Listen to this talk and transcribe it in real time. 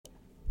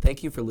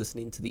Thank you for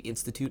listening to the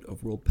Institute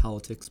of World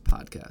Politics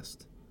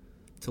podcast.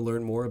 To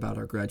learn more about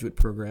our graduate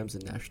programs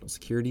in national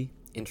security,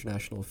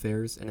 international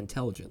affairs, and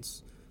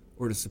intelligence,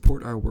 or to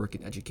support our work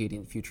in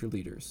educating future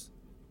leaders,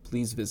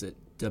 please visit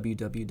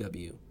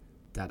www.iwp.edu.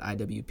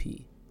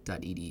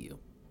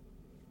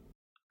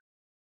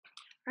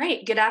 All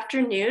right, good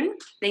afternoon.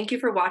 Thank you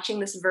for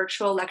watching this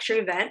virtual lecture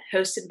event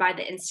hosted by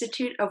the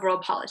Institute of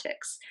World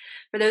Politics.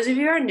 For those of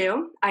you who are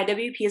new,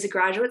 IWP is a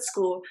graduate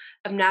school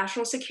of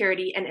national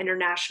security and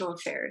international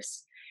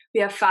affairs.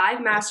 We have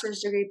 5 master's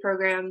degree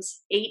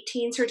programs,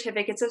 18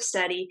 certificates of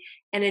study,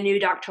 and a new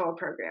doctoral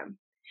program.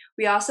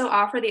 We also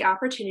offer the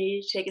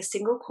opportunity to take a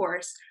single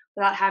course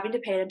without having to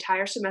pay an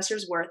entire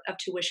semester's worth of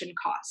tuition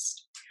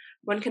cost.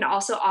 One can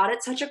also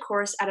audit such a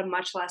course at a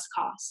much less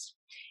cost.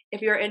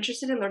 If you are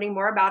interested in learning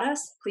more about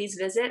us, please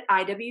visit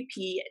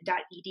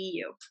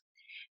iwp.edu.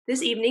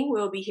 This evening, we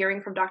will be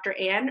hearing from Dr.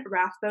 Anne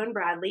Rathbone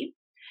Bradley.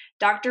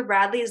 Dr.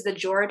 Bradley is the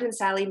George and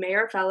Sally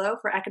Mayer Fellow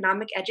for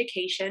Economic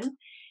Education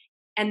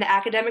and the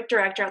Academic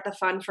Director at the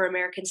Fund for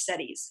American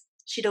Studies.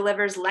 She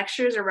delivers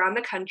lectures around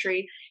the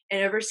country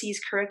and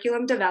oversees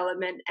curriculum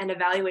development and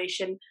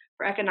evaluation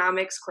for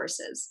economics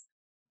courses.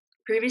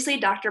 Previously,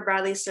 Dr.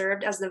 Bradley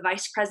served as the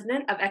Vice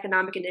President of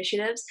Economic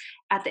Initiatives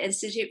at the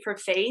Institute for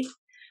Faith,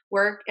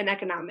 Work, and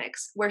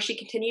Economics, where she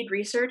continued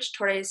research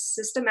toward a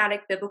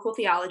systematic biblical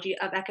theology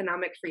of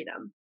economic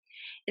freedom.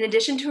 In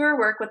addition to her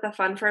work with the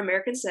Fund for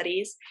American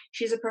Studies,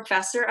 she's a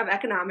professor of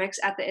economics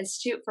at the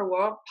Institute for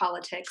World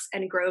Politics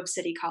and Grove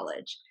City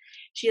College.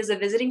 She is a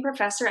visiting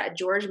professor at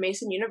George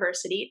Mason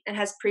University and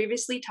has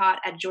previously taught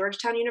at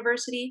Georgetown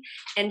University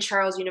and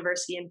Charles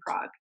University in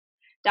Prague.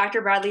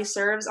 Dr. Bradley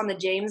serves on the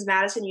James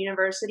Madison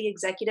University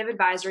Executive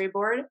Advisory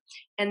Board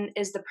and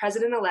is the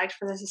president-elect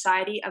for the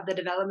Society of the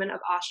Development of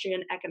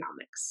Austrian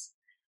Economics.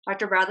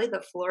 Dr. Bradley, the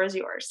floor is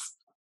yours.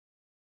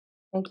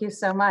 Thank you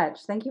so much.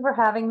 Thank you for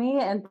having me,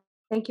 and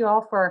thank you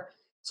all for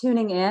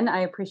tuning in.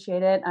 I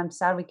appreciate it. I'm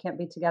sad we can't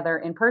be together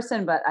in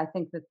person, but I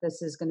think that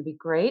this is going to be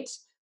great.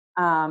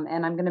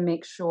 And I'm going to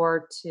make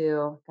sure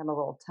to get a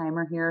little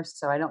timer here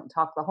so I don't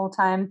talk the whole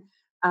time.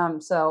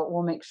 So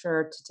we'll make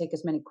sure to take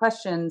as many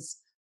questions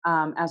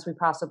as we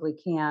possibly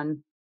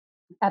can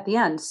at the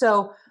end.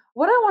 So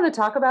what I want to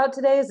talk about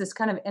today is this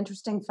kind of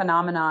interesting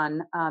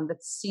phenomenon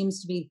that seems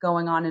to be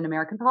going on in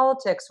American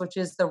politics, which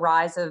is the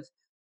rise of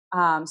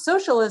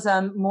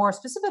socialism, more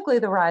specifically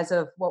the rise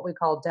of what we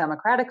call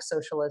democratic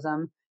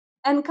socialism.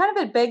 And kind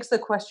of it begs the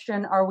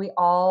question, are we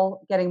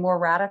all getting more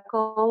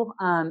radical?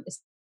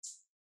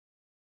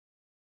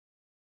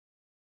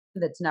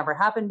 That's never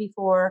happened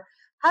before.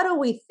 How do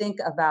we think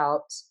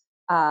about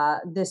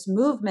this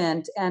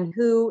movement and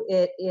who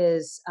it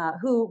is,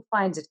 who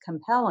finds it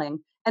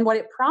compelling and what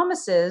it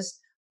promises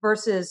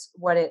versus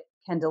what it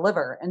can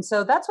deliver? And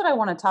so that's what I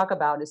want to talk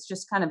about, is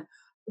just kind of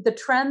the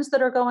trends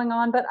that are going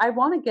on, but I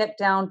want to get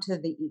down to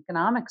the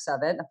economics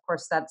of it. Of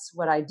course, that's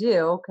what I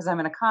do because I'm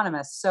an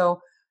economist.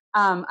 So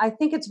I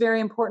think it's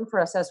very important for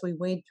us as we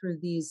wade through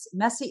these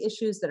messy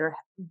issues that are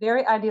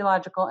very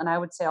ideological and I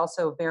would say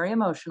also very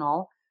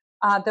emotional,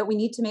 that we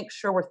need to make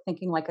sure we're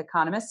thinking like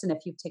economists. And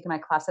if you've taken my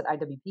class at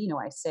IWP, you know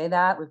I say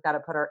that. We've got to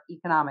put our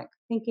economic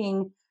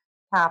thinking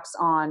caps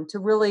on to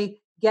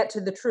really get to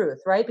the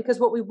truth, right? Because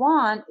what we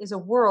want is a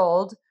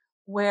world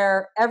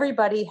where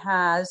everybody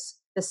has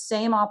the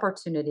same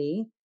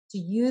opportunity to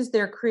use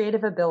their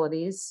creative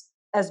abilities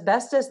as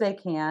best as they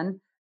can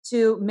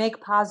to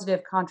make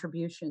positive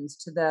contributions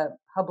to the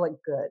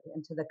public good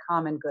and to the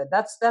common good.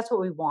 That's what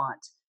we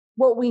want.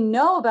 What we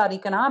know about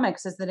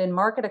economics is that in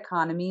market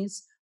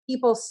economies,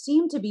 people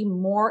seem to be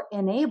more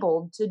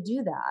enabled to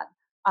do that.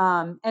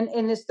 And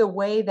it's the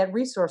way that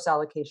resource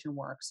allocation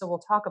works. So we'll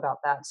talk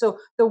about that. So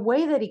the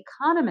way that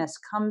economists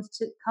come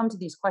to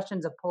these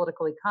questions of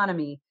political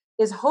economy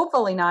is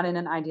hopefully not in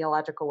an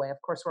ideological way.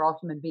 Of course, we're all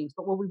human beings,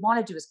 but what we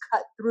want to do is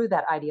cut through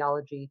that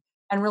ideology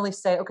and really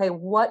say, okay,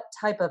 what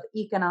type of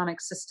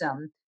economic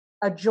system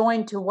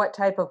adjoined to what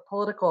type of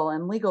political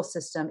and legal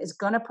system is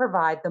going to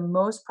provide the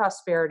most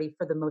prosperity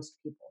for the most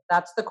people?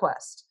 That's the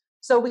quest.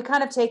 So we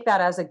kind of take that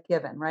as a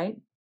given, right?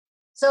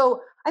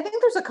 So I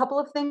think there's a couple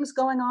of things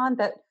going on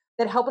that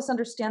help us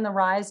understand the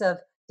rise of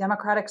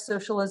democratic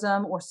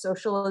socialism or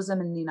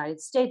socialism in the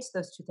United States.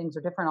 Those two things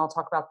are different. I'll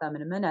talk about them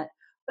in a minute.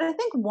 But I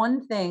think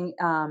one thing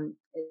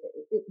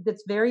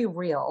that's very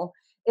real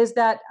is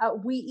that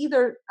we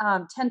either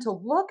tend to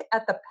look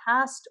at the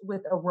past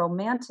with a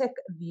romantic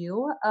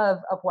view of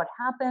what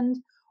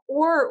happened,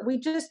 or we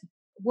just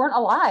weren't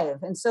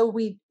alive. And so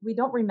we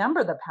don't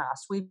remember the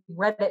past. We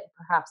read it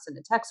perhaps in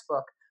a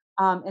textbook.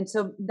 And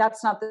so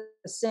that's not the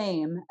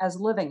same as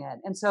living it.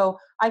 And so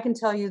I can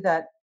tell you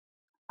that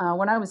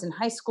when I was in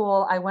high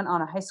school, I went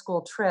on a high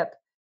school trip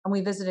and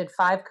we visited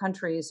 5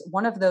 countries.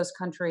 One of those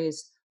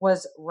countries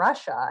was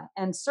Russia.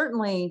 And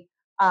certainly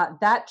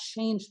that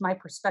changed my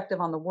perspective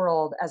on the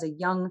world as a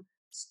young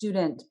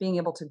student, being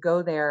able to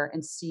go there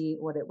and see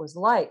what it was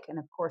like. And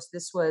of course,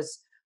 this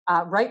was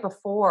right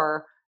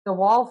before the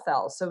wall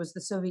fell. So it was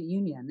the Soviet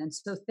Union. And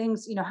so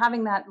things,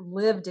 having that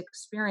lived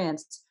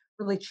experience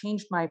really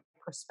changed my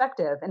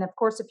perspective. And of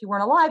course, if you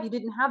weren't alive, you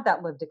didn't have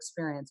that lived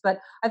experience. But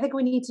I think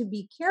we need to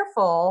be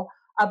careful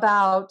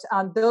about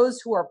those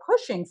who are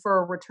pushing for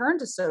a return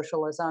to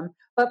socialism,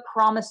 but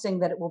promising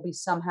that it will be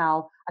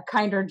somehow a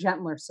kinder,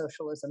 gentler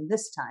socialism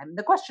this time.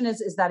 The question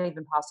is that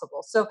even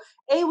possible? So,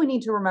 we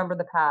need to remember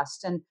the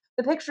past. And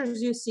the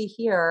pictures you see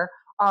here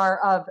are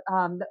of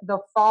the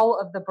fall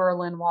of the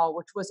Berlin Wall,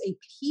 which was a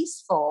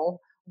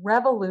peaceful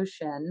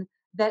revolution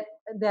that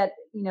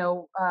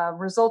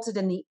resulted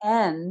in the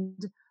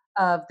end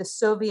of the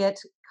Soviet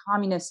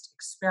communist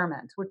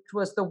experiment, which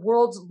was the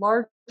world's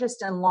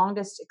largest and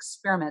longest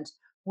experiment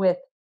with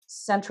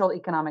central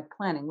economic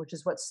planning, which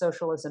is what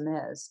socialism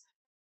is.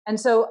 And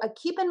so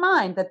keep in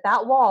mind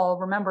that wall,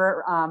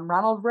 remember,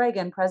 Ronald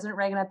Reagan, President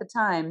Reagan at the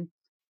time,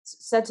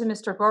 said to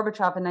Mr.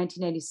 Gorbachev in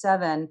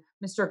 1987,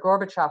 Mr.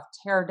 Gorbachev,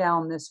 tear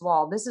down this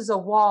wall. This is a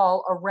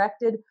wall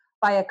erected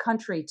by a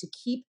country to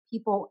keep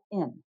people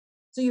in.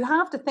 So you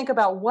have to think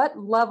about what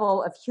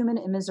level of human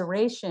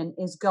immiseration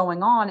is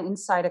going on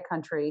inside a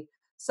country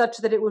such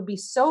that it would be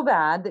so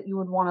bad that you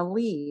would want to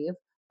leave,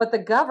 but the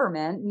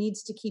government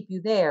needs to keep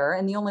you there.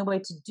 And the only way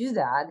to do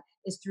that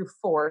is through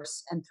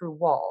force and through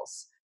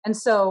walls. And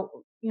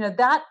so,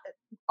 that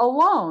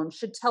alone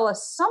should tell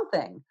us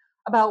something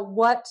about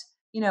what,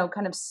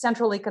 kind of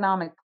central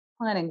economic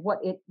planning, what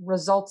it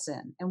results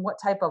in and what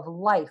type of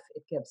life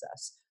it gives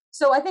us.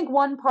 So I think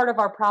one part of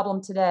our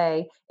problem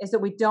today is that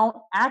we don't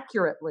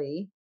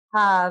accurately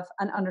have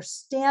an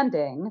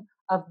understanding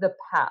of the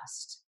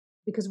past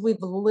because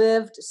we've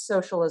lived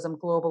socialism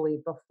globally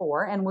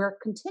before and we're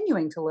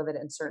continuing to live it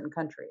in certain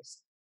countries.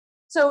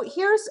 So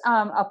here's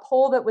a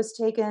poll that was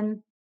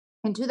taken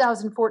in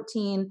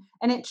 2014,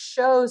 and it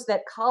shows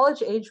that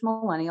college-age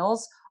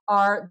millennials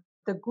are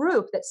the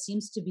group that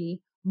seems to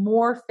be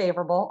more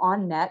favorable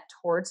on net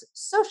towards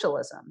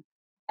socialism.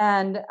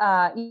 And,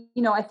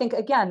 I think,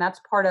 again, that's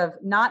part of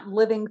not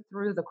living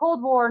through the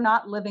Cold War,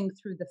 not living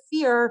through the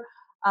fear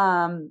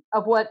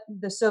of what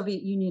the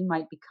Soviet Union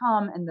might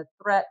become and the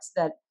threats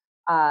that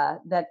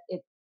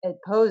it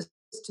posed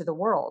to the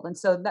world. And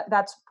so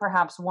that's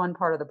perhaps one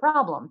part of the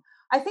problem.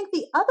 I think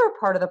the other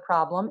part of the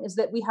problem is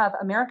that we have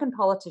American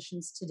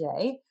politicians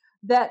today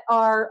that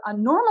are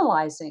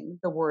normalizing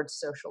the word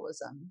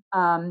socialism.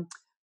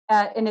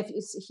 And if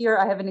it's here,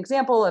 I have an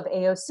example of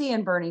AOC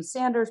and Bernie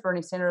Sanders.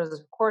 Bernie Sanders,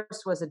 of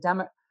course, was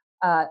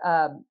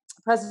a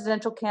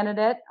presidential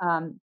candidate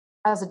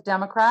as a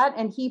Democrat,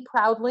 and he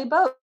proudly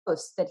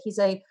boasts that he's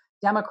a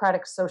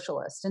democratic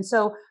socialist. And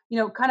so,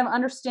 kind of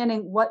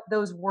understanding what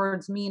those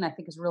words mean, I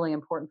think is really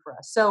important for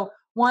us. So,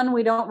 one,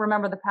 we don't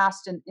remember the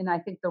past in I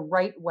think, the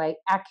right way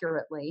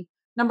accurately.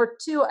 Number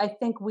two, I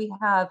think we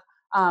have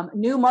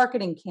new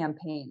marketing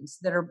campaigns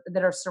that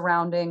are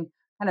surrounding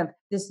kind of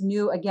this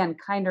new, again,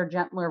 kinder,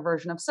 gentler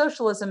version of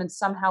socialism, and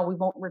somehow we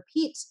won't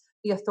repeat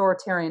the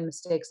authoritarian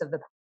mistakes of the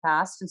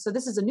past. And so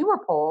this is a newer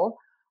poll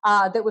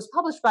that was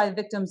published by the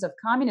Victims of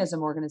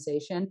Communism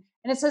organization,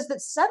 and it says that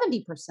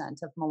 70%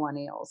 of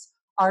millennials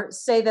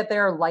say that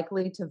they're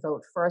likely to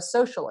vote for a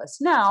socialist.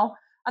 Now,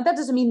 that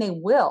doesn't mean they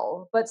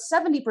will, but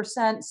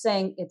 70%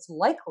 saying it's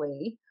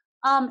likely.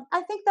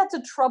 I think that's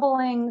a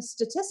troubling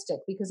statistic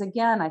because,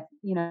 again,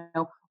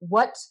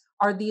 what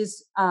are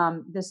these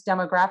this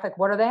demographic?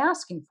 What are they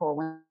asking for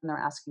when they're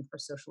asking for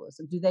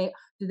socialism?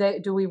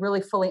 Do we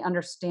really fully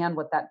understand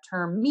what that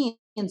term means?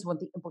 What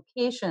the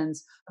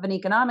implications of an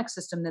economic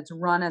system that's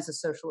run as a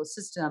socialist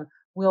system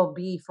will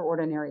be for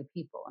ordinary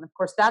people? And of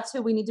course, that's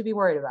who we need to be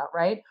worried about,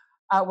 right?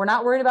 We're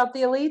not worried about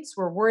the elites.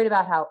 We're worried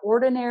about how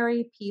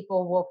ordinary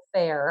people will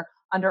fare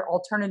under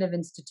alternative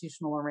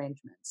institutional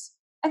arrangements.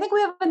 I think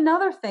we have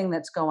another thing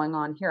that's going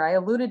on here. I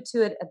alluded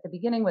to it at the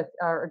beginning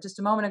or just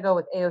a moment ago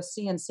with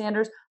AOC and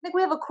Sanders. I think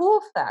we have a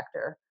cool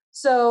factor.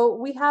 So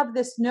we have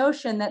this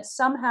notion that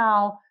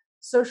somehow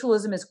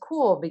socialism is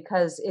cool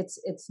because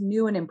it's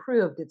new and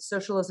improved. It's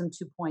socialism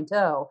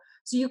 2.0.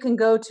 So you can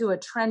go to a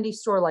trendy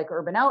store like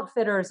Urban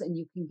Outfitters and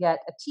you can get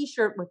a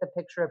T-shirt with a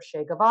picture of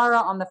Che Guevara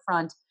on the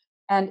front.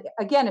 And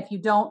again, if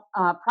you don't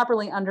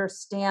properly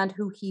understand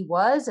who he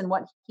was and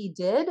what he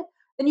did,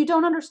 then you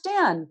don't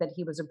understand that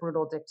he was a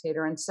brutal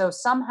dictator. And so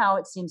somehow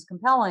it seems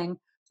compelling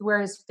to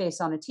wear his face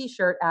on a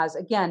T-shirt as,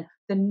 again,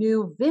 the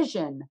new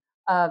vision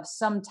of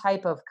some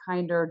type of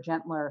kinder,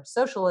 gentler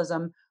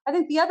socialism. I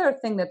think the other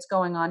thing that's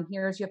going on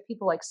here is you have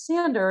people like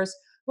Sanders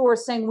who are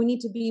saying we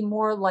need to be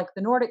more like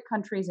the Nordic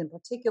countries. In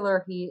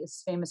particular, he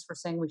is famous for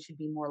saying we should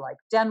be more like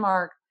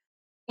Denmark,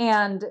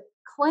 and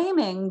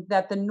claiming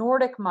that the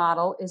Nordic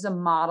model is a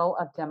model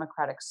of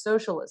democratic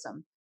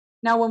socialism.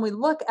 Now, when we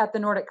look at the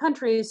Nordic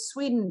countries,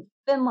 Sweden,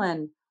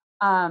 Finland,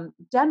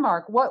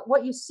 Denmark,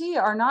 what you see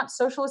are not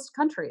socialist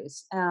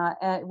countries.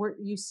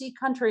 You see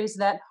countries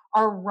that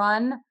are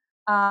run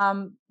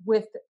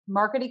with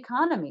market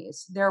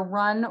economies. They're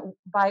run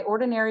by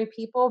ordinary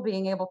people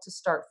being able to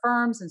start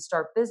firms and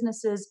start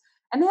businesses.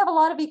 And they have a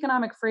lot of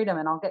economic freedom,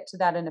 and I'll get to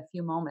that in a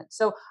few moments.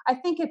 So I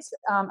think it's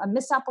a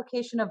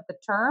misapplication of the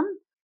term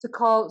to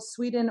call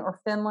Sweden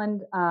or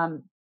Finland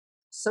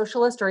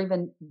socialist or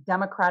even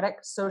democratic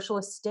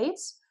socialist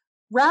states.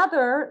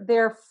 Rather,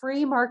 they're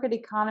free market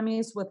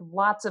economies with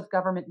lots of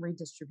government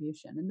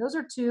redistribution. And those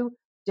are two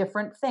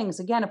different things.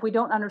 Again, if we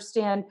don't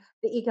understand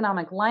the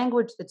economic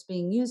language that's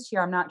being used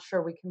here, I'm not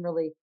sure we can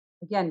really,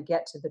 again,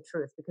 get to the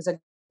truth. Because,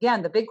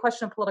 again, the big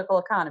question of political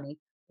economy,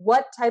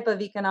 what type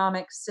of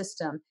economic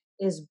system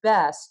is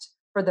best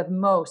for the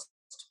most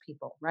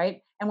people, right?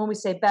 And when we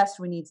say best,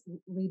 we need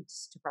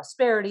leads to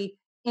prosperity,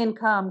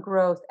 income,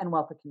 growth, and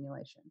wealth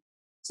accumulation.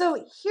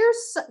 So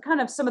here's kind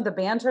of some of the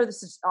banter.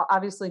 This is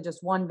obviously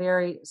just one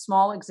very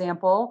small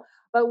example.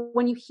 But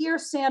when you hear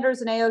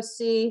Sanders and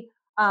AOC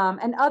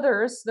and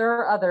others, there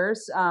are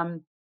others,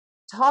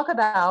 talk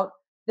about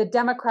the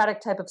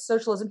democratic type of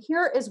socialism,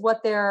 here is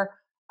what their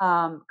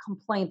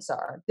complaints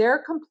are. Their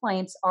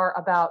complaints are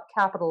about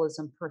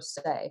capitalism per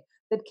se,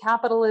 that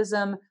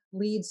capitalism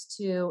leads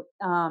to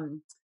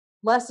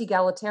less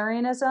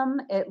egalitarianism,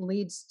 it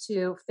leads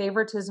to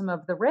favoritism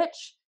of the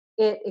rich,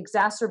 it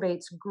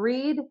exacerbates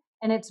greed,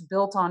 and it's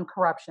built on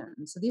corruption.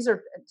 So these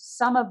are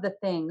some of the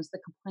things, the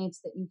complaints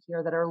that you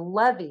hear that are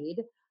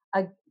levied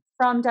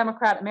from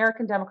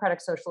American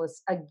Democratic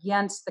Socialists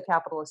against the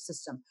capitalist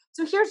system.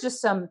 So here's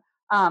just some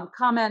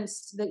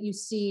comments that you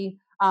see.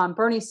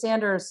 Bernie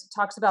Sanders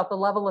talks about the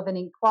level of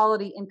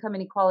inequality, income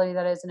inequality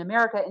that is in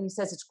America, and he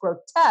says it's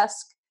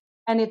grotesque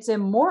and it's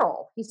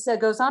immoral. He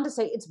goes on to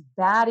say it's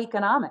bad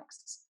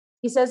economics.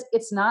 He says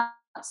it's not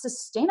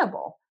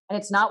sustainable and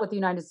it's not what the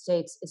United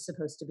States is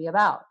supposed to be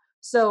about.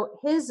 So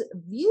his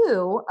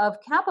view of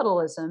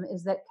capitalism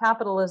is that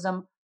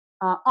capitalism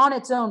on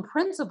its own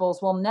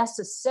principles will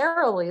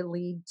necessarily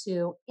lead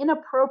to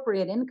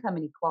inappropriate income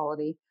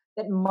inequality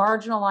that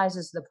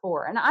marginalizes the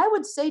poor. And I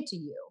would say to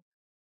you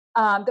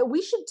that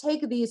we should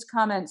take these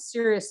comments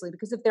seriously,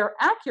 because if they're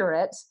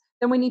accurate,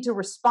 then we need to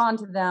respond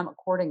to them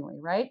accordingly,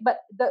 right? But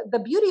the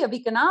beauty of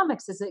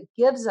economics is it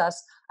gives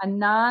us a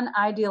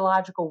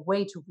non-ideological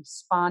way to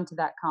respond to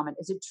that comment.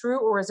 Is it true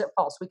or is it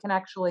false? We can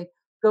actually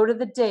go to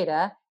the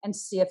data and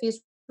see if he's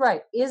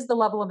right. Is the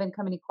level of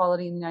income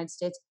inequality in the United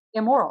States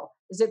immoral?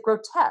 Is it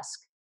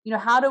grotesque?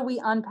 How do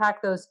we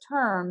unpack those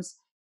terms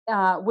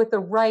with the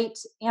right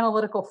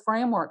analytical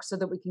framework so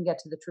that we can get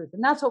to the truth?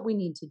 And that's what we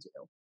need to do.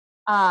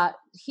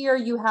 Here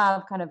you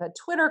have kind of a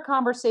Twitter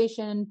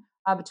conversation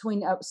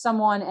between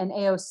someone and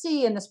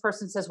AOC, and this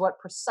person says, what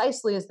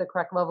precisely is the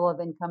correct level of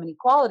income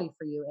inequality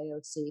for you,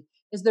 AOC?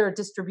 Is there a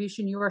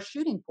distribution you are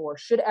shooting for?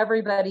 Should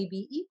everybody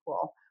be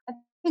equal? I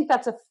think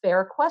that's a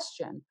fair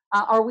question.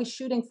 Are we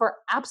shooting for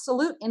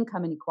absolute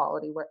income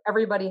inequality where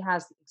everybody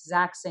has the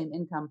exact same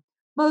income?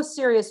 Most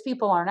serious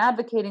people aren't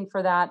advocating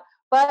for that,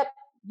 but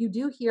you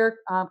do hear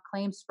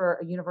claims for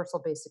a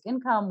universal basic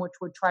income, which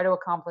would try to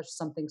accomplish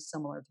something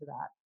similar to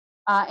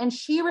that. And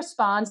she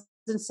responds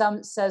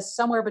and says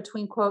somewhere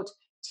between, quote,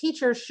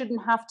 teachers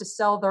shouldn't have to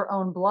sell their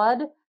own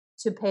blood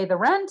to pay the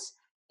rent,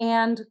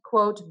 and,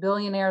 quote,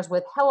 billionaires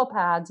with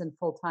helipads and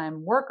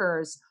full-time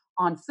workers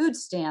on food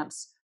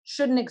stamps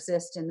shouldn't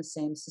exist in the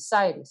same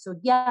society. So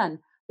again,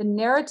 the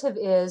narrative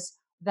is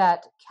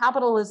that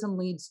capitalism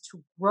leads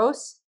to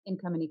gross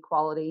income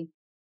inequality.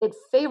 It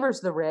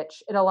favors the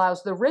rich. It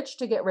allows the rich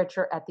to get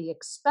richer at the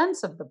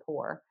expense of the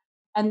poor,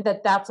 and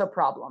that's a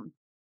problem.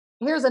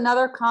 Here's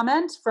another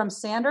comment from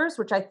Sanders,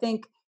 which I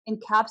think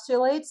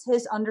encapsulates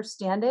his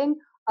understanding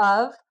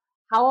of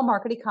how a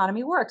market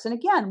economy works. And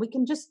again, we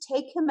can just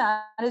take him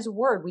at his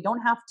word. We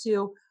don't have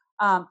to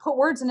put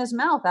words in his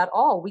mouth at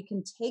all. We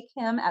can take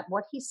him at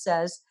what he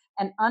says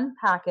and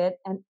unpack it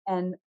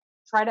and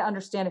try to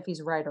understand if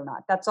he's right or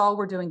not. That's all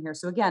we're doing here.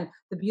 So again,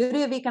 the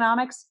beauty of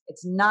economics,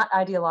 it's not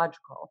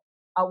ideological.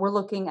 We're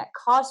looking at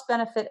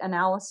cost-benefit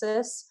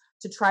analysis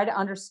to try to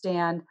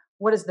understand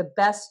what is the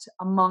best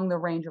among the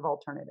range of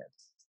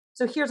alternatives.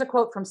 So here's a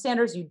quote from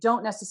Sanders: you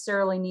don't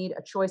necessarily need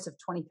a choice of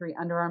 23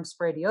 underarm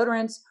spray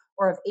deodorants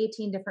or of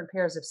 18 different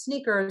pairs of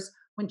sneakers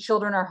when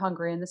children are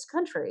hungry in this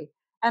country.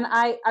 And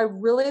I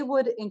really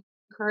would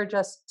encourage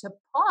us to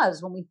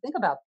pause when we think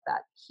about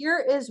that.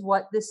 Here is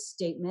what this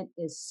statement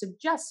is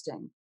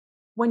suggesting.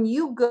 When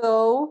you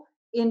go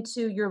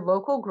into your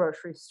local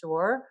grocery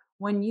store,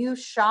 when you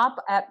shop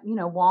at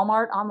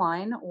Walmart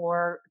online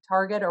or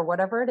Target or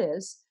whatever it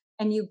is,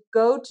 and you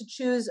go to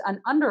choose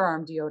an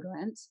underarm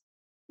deodorant,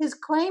 his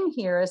claim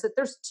here is that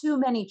there's too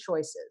many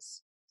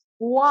choices.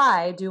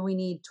 Why do we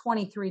need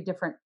 23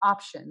 different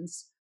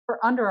options for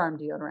underarm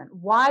deodorant?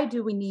 Why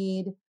do we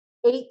need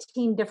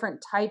 18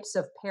 different types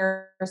of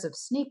pairs of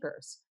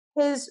sneakers?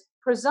 His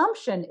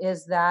presumption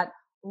is that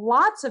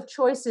lots of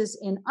choices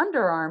in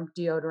underarm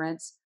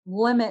deodorants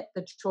limit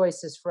the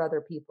choices for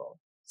other people.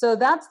 So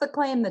that's the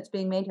claim that's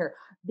being made here.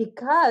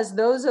 Because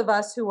those of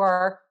us who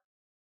are,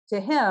 to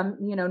him,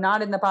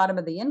 not in the bottom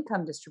of the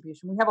income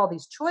distribution, we have all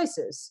these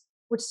choices,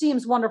 which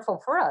seems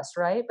wonderful for us,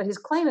 right? But his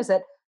claim is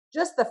that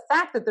just the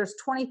fact that there's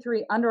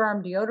 23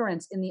 underarm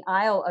deodorants in the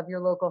aisle of your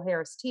local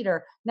Harris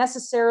Teeter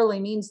necessarily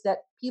means that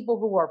people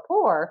who are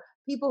poor,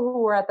 people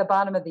who are at the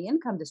bottom of the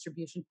income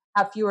distribution,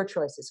 have fewer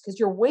choices because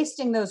you're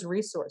wasting those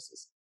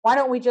resources. Why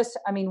don't we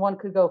one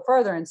could go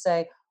further and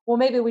say, well,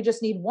 maybe we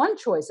just need one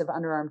choice of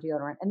underarm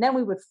deodorant, and then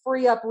we would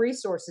free up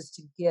resources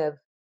to give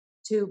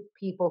to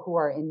people who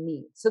are in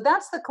need. So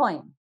that's the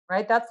claim,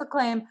 right? That's the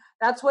claim.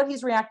 That's what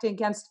he's reacting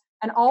against.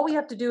 And all we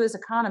have to do as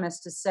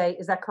economists is say,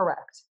 is that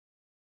correct?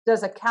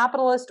 Does a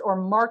capitalist or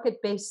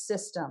market-based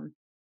system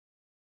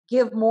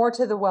give more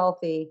to the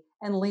wealthy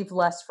and leave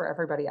less for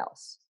everybody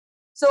else?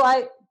 So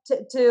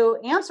to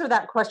answer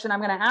that question, I'm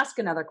going to ask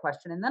another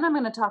question, and then I'm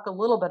going to talk a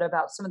little bit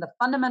about some of the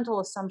fundamental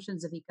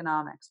assumptions of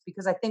economics,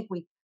 because I think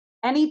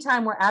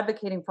anytime we're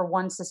advocating for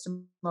one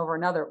system over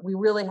another, we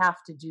really have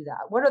to do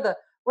that. What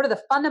are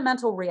the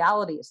fundamental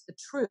realities, the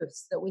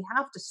truths that we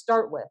have to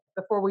start with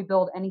before we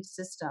build any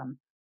system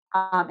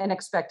and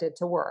expect it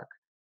to work?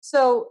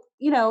 So,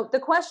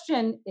 the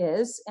question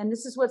is, and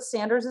this is what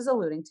Sanders is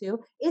alluding to,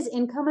 is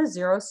income a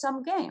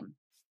zero-sum game,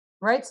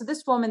 right? So this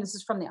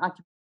is from the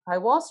Occupy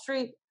Wall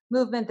Street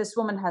movement. This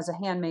woman has a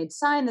handmade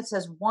sign that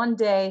says, one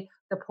day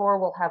the poor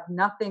will have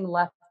nothing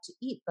left to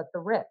eat but the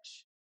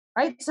rich,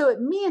 right? So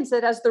it means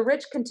that as the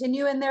rich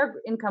continue in their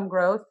income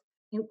growth,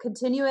 and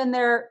continue in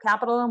their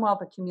capital and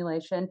wealth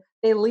accumulation,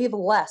 they leave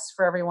less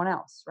for everyone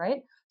else,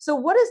 right? So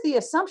what is the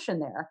assumption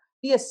there?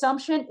 The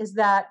assumption is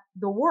that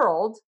the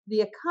world,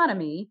 the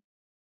economy,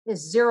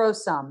 is zero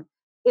sum.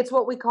 It's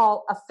what we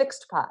call a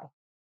fixed pie.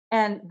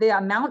 And the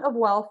amount of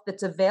wealth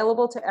that's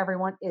available to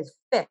everyone is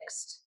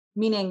fixed,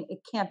 meaning it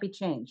can't be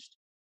changed.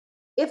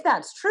 If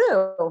that's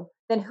true,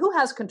 then who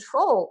has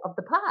control of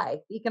the pie,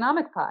 the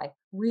economic pie,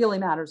 really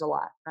matters a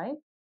lot, right?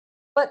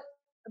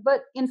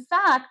 But in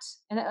fact,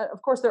 and of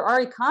course, there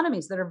are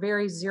economies that are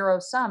very zero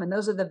sum, and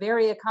those are the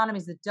very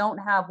economies that don't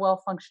have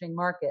well-functioning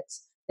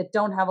markets, that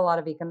don't have a lot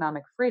of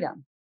economic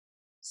freedom.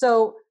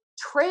 So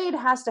trade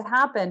has to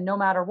happen no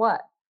matter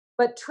what.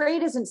 But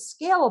trade isn't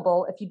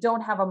scalable if you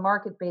don't have a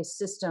market-based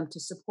system to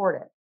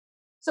support it.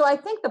 So I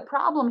think the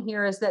problem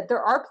here is that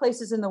there are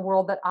places in the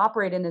world that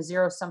operate in a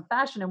zero-sum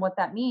fashion. And what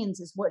that means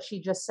is what she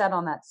just said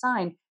on that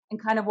sign,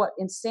 and kind of what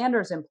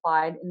Sanders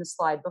implied in the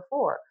slide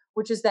before,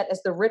 which is that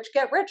as the rich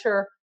get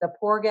richer, the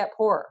poor get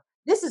poorer.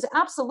 This is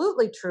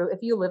absolutely true if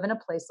you live in a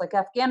place like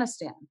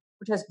Afghanistan,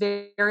 which has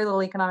very, very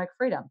little economic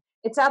freedom.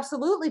 It's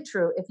absolutely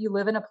true if you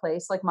live in a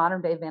place like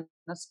modern-day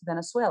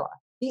Venezuela.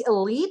 The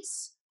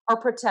elites are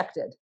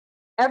protected.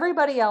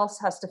 Everybody else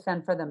has to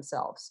fend for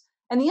themselves.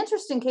 And the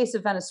interesting case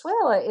of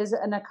Venezuela is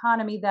an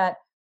economy that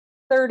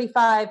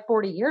 35,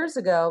 40 years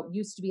ago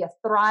used to be a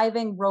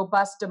thriving,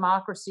 robust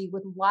democracy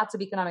with lots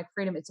of economic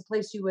freedom. It's a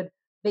place you would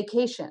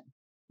vacation.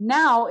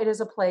 Now it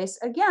is a place,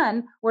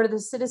 again, where the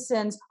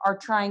citizens are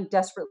trying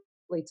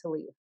desperately to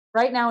leave.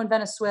 Right now in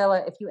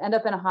Venezuela, if you end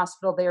up in a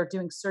hospital, they are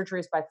doing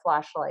surgeries by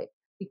flashlight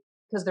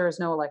because there is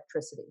no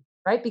electricity,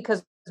 right?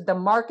 Because the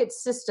market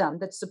system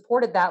that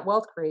supported that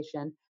wealth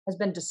creation has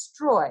been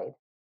destroyed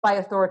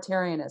by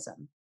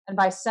authoritarianism and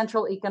by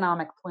central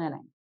economic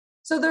planning.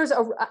 So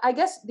I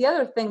guess the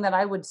other thing that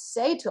I would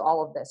say to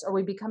all of this, are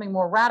we becoming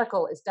more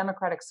radical? Is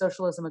democratic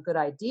socialism a good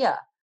idea?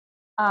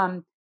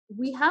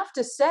 We have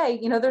to say,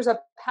 there's a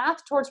path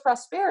towards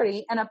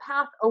prosperity and a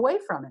path away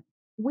from it.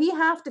 We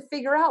have to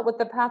figure out what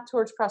the path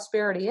towards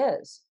prosperity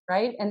is,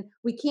 right? And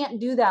we can't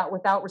do that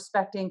without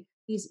respecting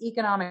these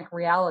economic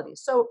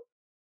realities. So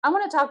I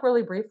want to talk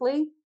really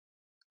briefly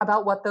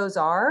about what those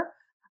are.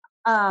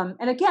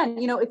 And again,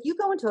 if you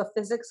go into a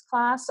physics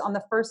class on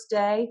the first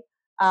day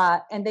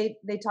and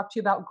they talk to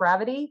you about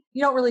gravity,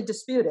 you don't really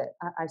dispute it,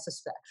 I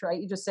suspect,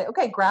 right? You just say,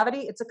 okay,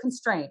 gravity, it's a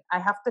constraint. I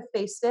have to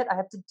face it. I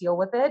have to deal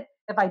with it.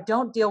 If I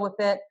don't deal with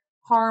it,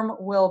 harm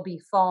will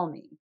befall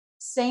me.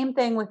 Same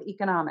thing with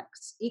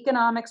economics.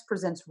 Economics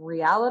presents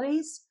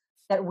realities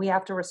that we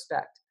have to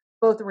respect,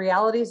 both the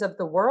realities of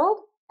the world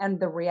and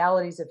the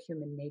realities of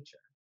human nature.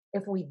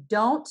 If we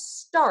don't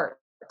start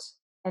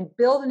and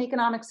build an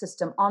economic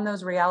system on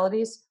those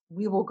realities,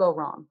 we will go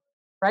wrong,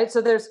 right?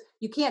 So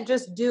you can't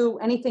just do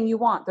anything you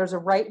want. There's a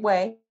right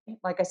way.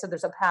 Like I said,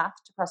 there's a path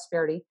to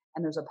prosperity,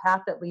 and there's a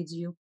path that leads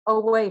you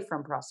away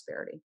from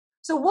prosperity.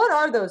 So what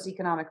are those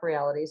economic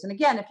realities? And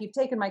again, if you've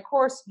taken my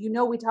course,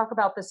 we talk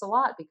about this a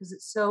lot because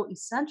it's so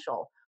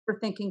essential for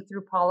thinking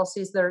through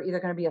policies that are either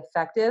going to be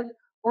effective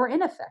or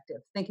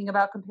ineffective, thinking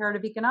about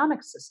comparative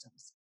economic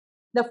systems.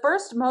 The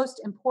first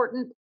most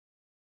important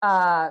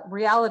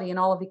reality in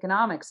all of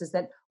economics is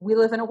that we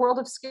live in a world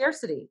of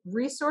scarcity.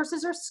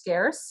 Resources are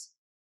scarce.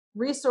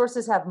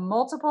 Resources have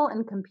multiple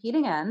and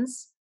competing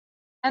ends.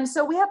 And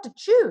so we have to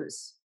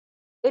choose.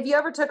 If you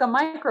ever took a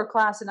micro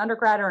class in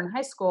undergrad or in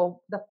high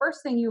school, the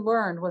first thing you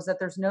learned was that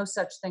there's no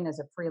such thing as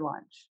a free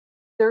lunch.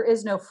 There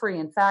is no free.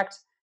 In fact,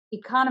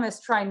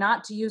 economists try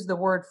not to use the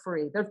word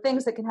free. There are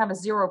things that can have a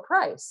zero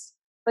price,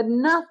 but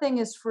nothing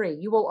is free.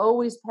 You will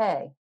always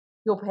pay.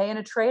 You'll pay in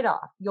a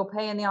trade-off. You'll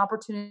pay in the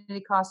opportunity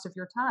cost of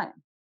your time.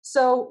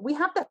 So we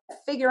have to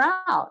figure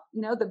out,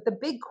 the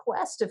big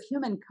quest of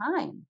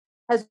humankind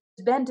has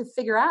been to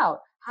figure out,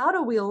 how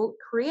do we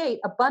create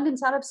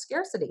abundance out of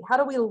scarcity? How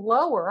do we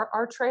lower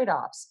our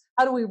trade-offs?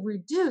 How do we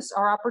reduce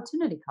our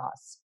opportunity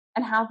costs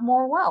and have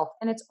more wealth?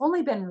 And it's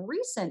only been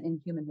recent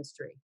in human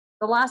history,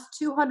 the last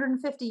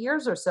 250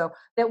 years or so,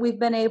 that we've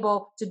been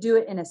able to do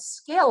it in a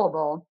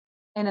scalable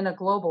and in a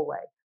global way.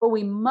 But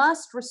we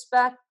must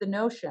respect the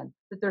notion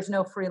that there's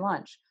no free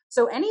lunch.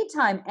 So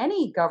anytime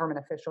any government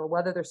official,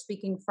 whether they're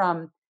speaking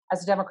from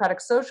as a democratic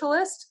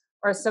socialist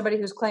or as somebody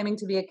who's claiming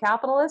to be a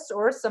capitalist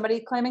or somebody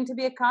claiming to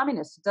be a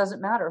communist, it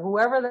doesn't matter,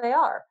 whoever they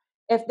are,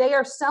 if they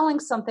are selling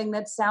something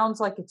that sounds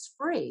like it's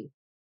free,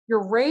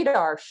 your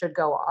radar should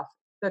go off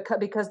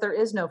because there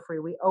is no free.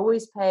 We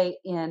always pay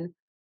in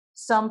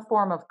some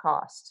form of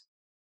cost.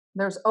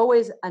 There's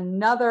always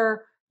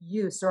another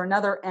use or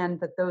another end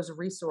that those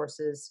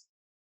resources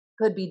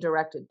could be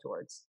directed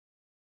towards.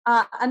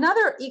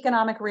 Another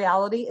economic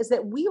reality is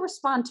that we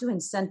respond to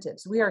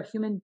incentives. We are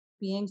human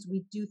beings.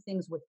 We do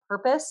things with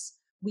purpose.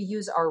 We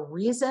use our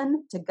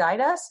reason to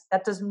guide us.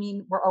 That doesn't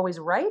mean we're always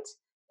right.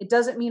 It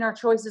doesn't mean our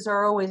choices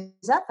are always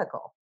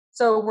ethical.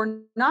 So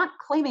we're not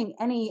claiming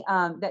any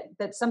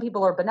that some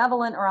people are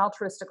benevolent or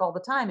altruistic all the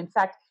time. In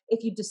fact,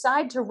 if you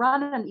decide to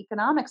run an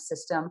economic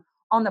system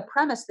on the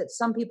premise that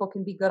some people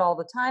can be good all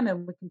the time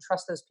and we can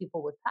trust those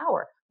people with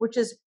power, which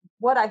is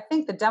what I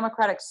think the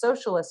democratic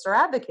socialists are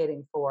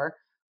advocating for,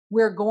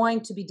 we're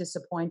going to be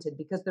disappointed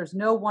because there's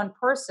no one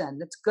person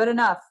that's good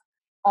enough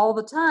all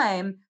the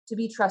time to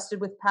be trusted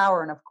with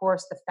power. And of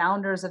course, the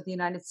founders of the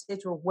United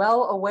States were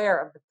well aware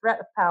of the threat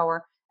of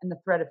power and the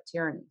threat of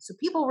tyranny. So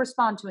people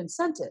respond to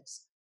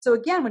incentives. So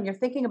again, when you're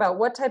thinking about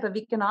what type of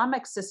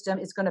economic system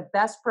is going to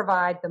best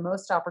provide the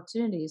most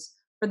opportunities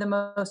for the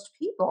most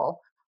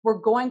people, we're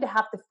going to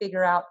have to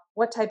figure out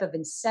what type of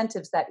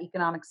incentives that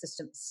economic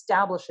system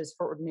establishes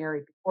for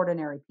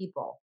ordinary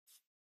people.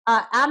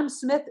 Adam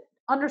Smith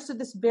understood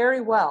this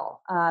very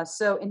well.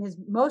 So in his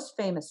most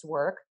famous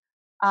work,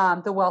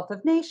 The Wealth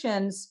of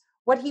Nations,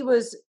 what he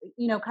was,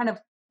 kind of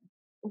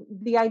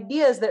the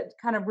ideas that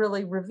kind of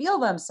really reveal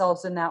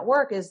themselves in that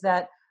work is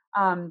that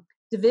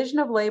division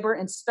of labor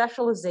and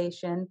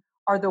specialization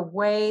are the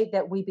way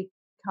that we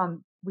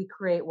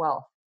create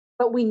wealth.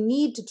 But we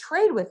need to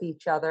trade with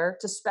each other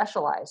to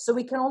specialize. So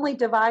we can only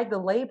divide the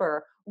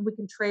labor when we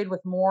can trade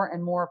with more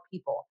and more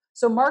people.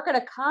 So market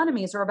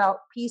economies are about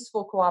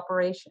peaceful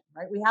cooperation,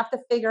 right? We have to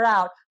figure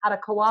out how to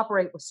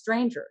cooperate with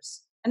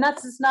strangers. And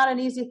that's just not an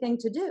easy thing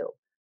to do.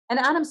 And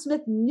Adam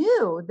Smith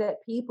knew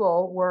that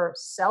people were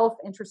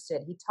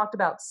self-interested. He talked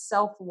about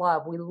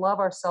self-love. We love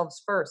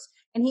ourselves first.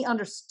 And he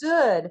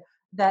understood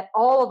that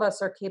all of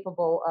us are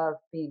capable of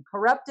being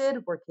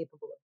corrupted. We're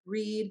capable of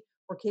greed.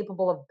 We're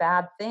capable of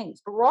bad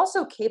things. But we're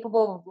also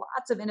capable of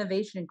lots of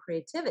innovation and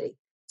creativity.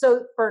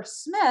 So for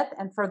Smith,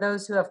 and for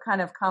those who have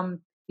kind of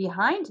come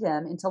behind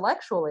him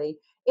intellectually,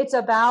 it's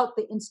about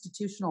the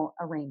institutional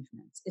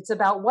arrangements. It's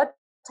about what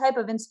type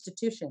of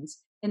institutions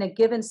in a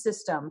given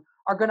system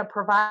are going to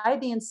provide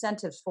the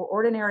incentives for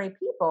ordinary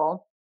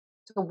people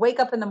to wake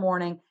up in the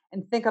morning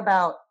and think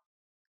about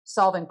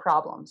solving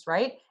problems,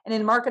 right? And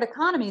in market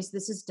economies,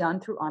 this is done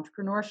through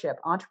entrepreneurship.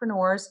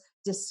 Entrepreneurs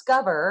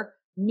discover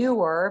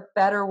newer,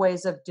 better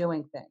ways of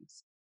doing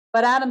things.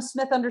 But Adam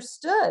Smith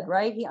understood,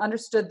 right? He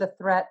understood the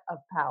threat of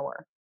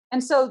power.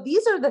 And so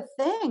these are the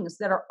things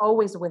that are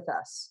always with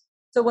us.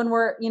 So when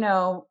we're,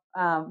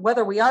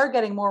 whether we are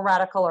getting more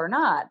radical or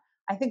not,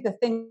 I think the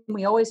thing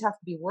we always have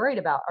to be worried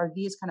about are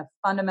these kind of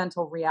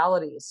fundamental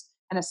realities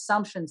and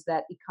assumptions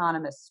that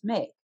economists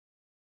make.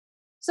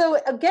 So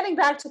getting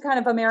back to kind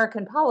of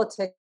American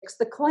politics,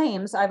 the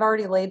claims, I've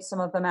already laid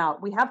some of them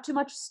out. We have too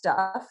much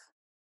stuff.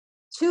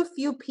 Too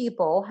few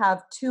people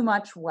have too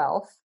much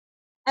wealth.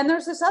 And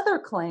there's this other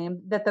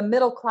claim that the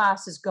middle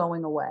class is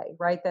going away,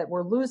 right? That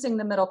we're losing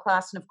the middle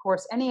class. And of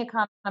course, any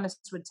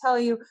economist would tell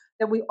you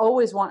that we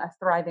always want a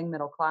thriving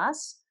middle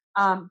class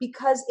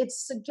because it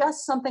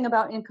suggests something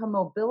about income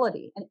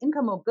mobility. And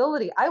income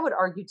mobility, I would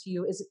argue to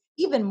you, is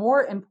even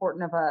more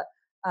important of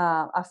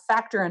a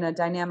factor in a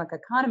dynamic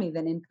economy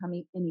than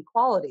income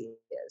inequality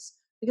is.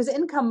 Because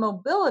income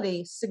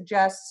mobility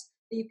suggests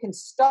that you can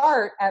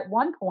start at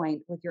one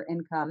point with your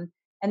income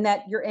and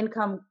that your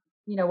income,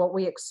 what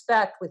we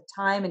expect with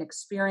time and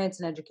experience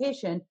and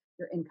education,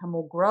 your income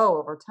will grow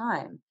over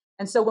time.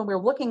 And so when we're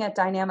looking at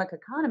dynamic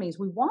economies,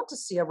 we want to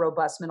see a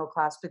robust middle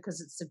class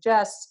because it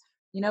suggests,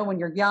 when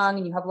you're young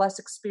and you have less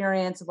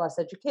experience, less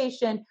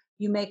education,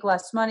 you make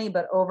less money,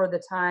 but over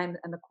the time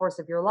and the course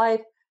of your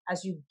life,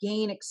 as you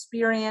gain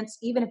experience,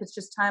 even if it's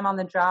just time on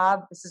the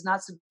job, this is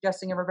not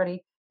suggesting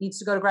everybody needs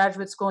to go to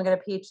graduate school and get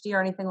a PhD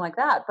or anything like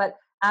that. But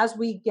as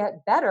we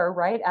get better,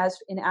 right, as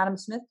in Adam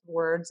Smith's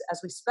words,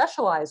 as we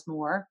specialize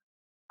more,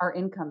 our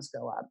incomes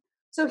go up.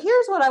 So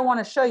here's what I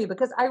want to show you,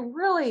 because I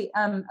really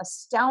am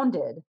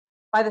astounded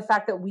by the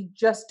fact that we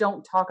just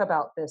don't talk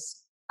about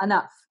this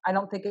enough. I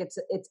don't think it's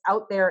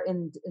out there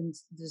in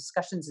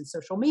discussions in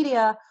social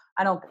media.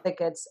 I don't think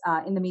it's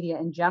in the media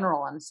in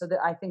general. And so that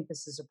I think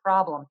this is a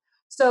problem.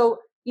 So,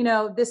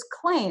 this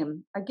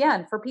claim,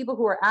 again, for people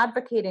who are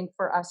advocating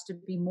for us to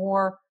be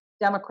more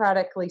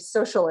democratically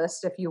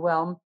socialist, if you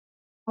will,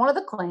 one of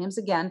the claims,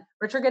 again,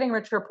 rich are getting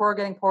richer, poor are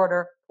getting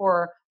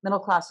poorer, middle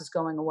class is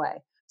going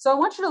away. So I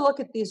want you to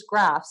look at these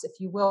graphs, if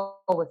you will,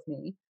 with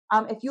me.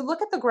 If you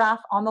look at the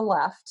graph on the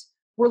left,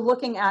 we're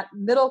looking at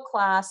middle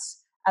class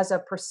as a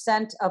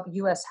percent of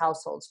U.S.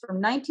 households from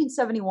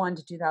 1971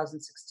 to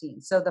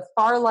 2016. So the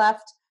far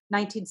left,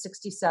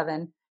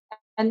 1967,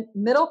 And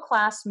middle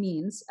class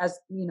means, as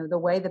you know, the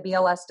way the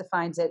BLS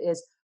defines it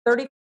is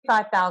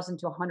 $35,000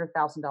 to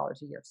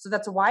 $100,000 a year. So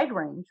that's a wide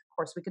range. Of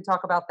course, we could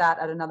talk about that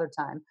at another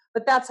time,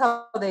 but that's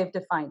how they've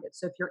defined it.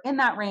 So if you're in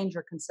that range,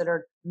 you're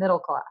considered middle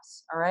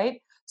class. All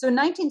right. So in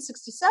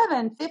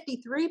 1967,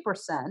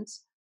 53%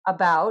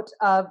 about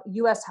of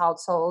US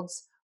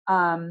households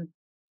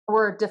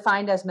were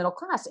defined as middle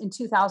class. In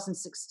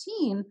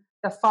 2016,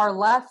 the far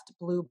left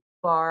blue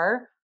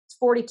bar, it's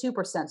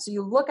 42%. So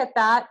you look at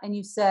that and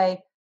you say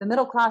the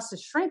middle class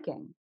is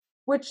shrinking,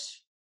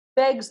 which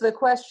begs the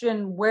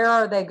question, where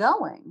are they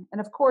going?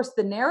 And of course,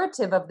 the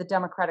narrative of the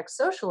democratic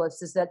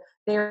socialists is that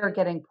they are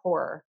getting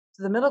poorer.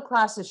 So the middle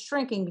class is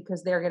shrinking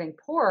because they're getting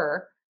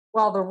poorer,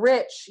 while the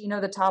rich, you know,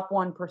 the top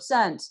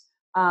 1%,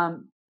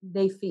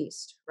 they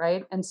feast,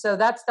 right? And so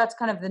that's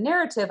kind of the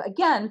narrative.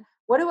 Again,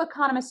 what do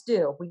economists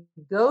do? We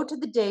go to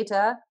the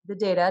data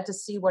to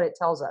see what it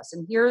tells us.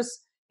 And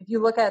here's, if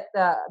you look at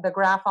the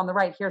graph on the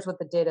right, here's what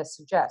the data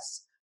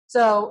suggests.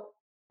 So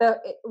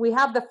we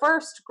have the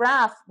first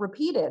graph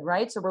repeated,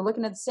 right? So we're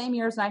looking at the same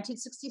years,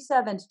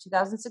 1967 to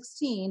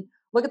 2016.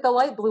 Look at the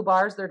light blue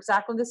bars. They're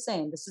exactly the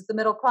same. This is the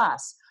middle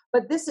class.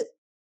 But this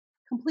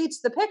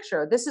completes the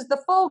picture. This is the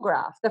full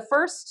graph. The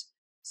first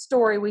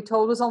story we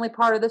told was only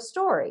part of the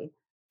story.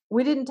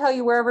 We didn't tell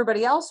you where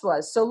everybody else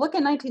was. So look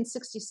in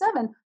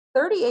 1967,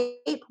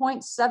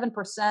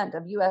 38.7%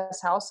 of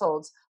US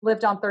households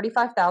lived on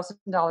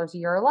 $35,000 a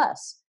year or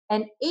less.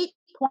 And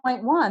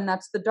 8.1,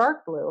 that's the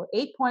dark blue,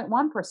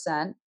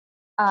 8.1%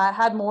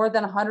 had more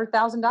than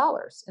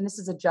 $100,000. And this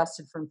is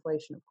adjusted for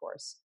inflation, of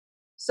course.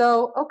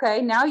 So,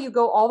 okay, now you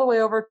go all the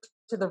way over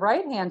to the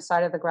right-hand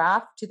side of the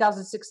graph,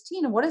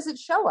 2016, and what does it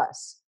show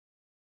us?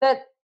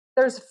 That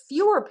there's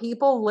fewer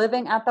people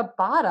living at the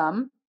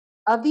bottom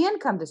of the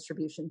income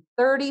distribution,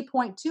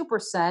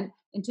 30.2%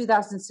 in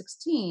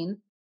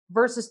 2016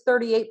 versus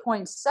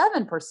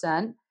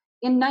 38.7%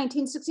 in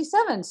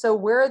 1967. So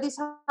where are these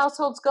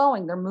households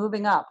going? They're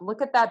moving up.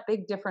 Look at that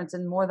big difference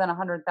in more than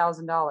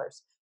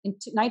 $100,000. In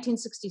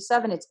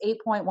 1967, it's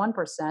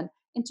 8.1%.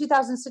 In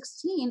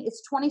 2016,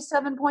 it's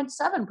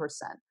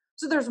 27.7%.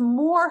 So there's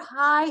more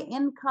high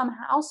income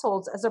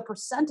households as a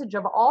percentage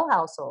of all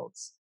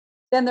households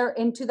than there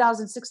in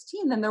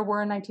 2016 than there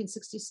were in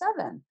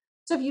 1967.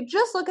 So if you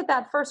just look at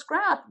that first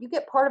graph, you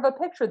get part of a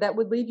picture that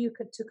would lead you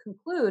to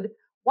conclude,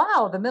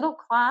 wow, the middle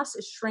class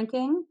is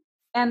shrinking.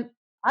 And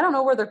I don't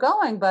know where they're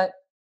going, but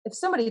if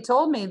somebody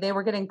told me they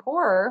were getting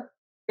poorer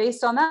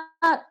based on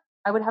that,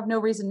 I would have no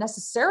reason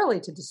necessarily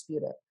to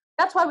dispute it.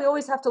 That's why we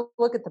always have to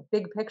look at the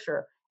big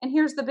picture. And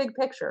here's the big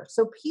picture.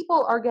 So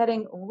people are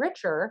getting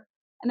richer.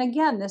 And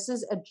again, this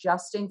is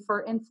adjusting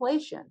for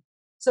inflation.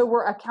 So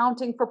we're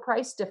accounting for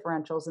price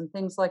differentials and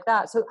things like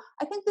that. So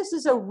I think this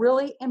is a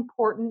really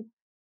important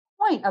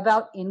point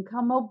about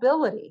income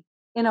mobility.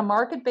 In a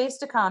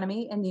market-based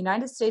economy, and the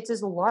United States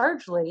is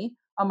largely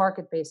a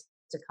market-based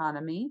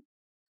economy,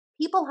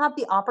 people have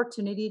the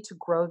opportunity to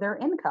grow their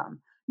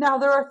income. Now,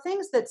 there are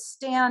things that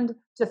stand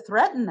to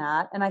threaten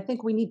that, and I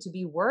think we need to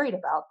be worried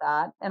about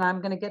that, and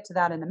I'm going to get to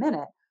that in a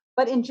minute.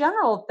 But in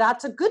general,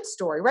 that's a good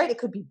story, right? It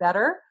could be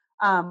better.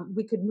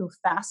 We could move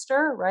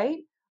faster, right?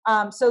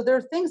 So there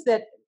are things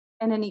that,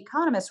 and an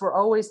economist, we're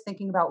always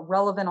thinking about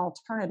relevant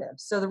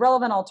alternatives. So the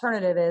relevant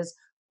alternative is,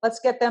 let's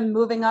get them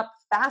moving up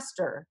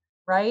faster,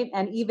 right?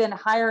 And even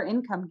higher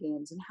income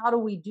gains. And how do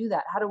we do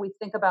that? How do we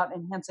think about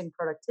enhancing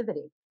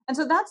productivity? And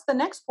so that's the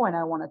next point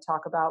I want to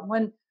talk about.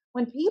 When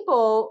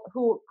people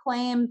who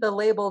claim the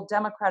label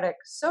democratic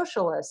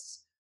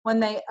socialists, when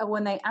they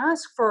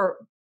ask for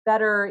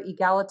better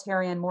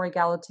more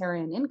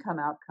egalitarian income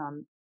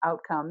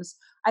outcomes,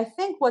 I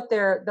think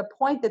the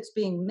point that's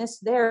being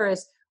missed there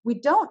is we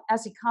don't,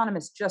 as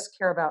economists, just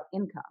care about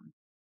income.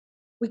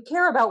 We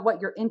care about what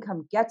your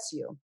income gets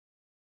you.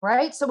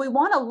 Right? So we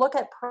want to look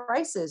at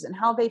prices and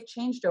how they've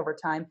changed over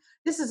time.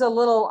 This is a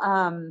little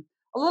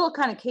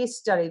kind of case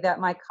study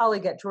that my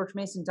colleague at George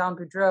Mason, Don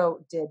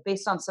Boudreau, did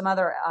based on some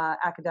other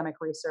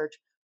academic research.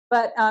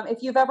 But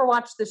if you've ever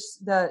watched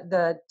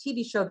the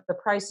TV show The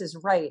Price is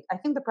Right, I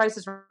think The Price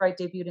is Right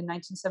debuted in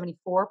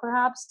 1974,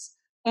 perhaps.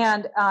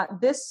 And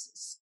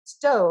this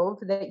stove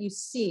that you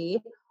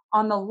see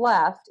on the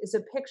left is a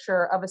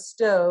picture of a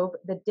stove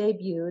that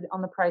debuted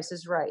on The Price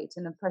is Right.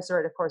 And The Price is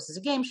Right, of course, is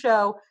a game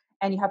show.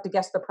 And you have to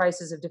guess the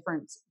prices of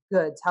different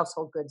goods,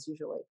 household goods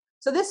usually.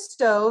 So this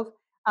stove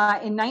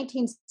in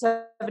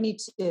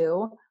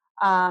 1972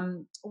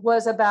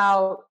 was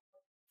about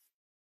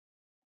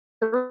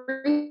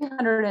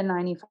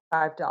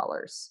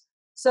 $395.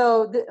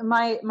 So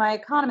my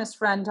economist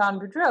friend, Don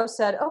Boudreau,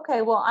 said,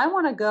 okay, well, I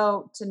want to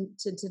go to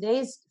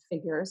today's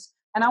figures,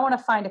 and I want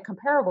to find a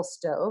comparable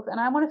stove, and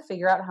I want to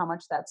figure out how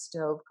much that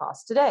stove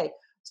costs today.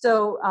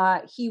 So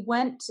he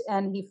went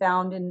and he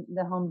found in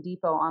the Home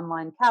Depot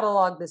online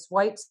catalog this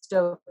white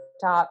stove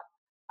top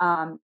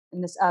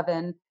in this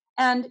oven.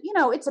 And, you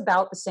know, it's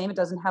about the same. It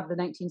doesn't have the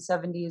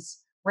 1970s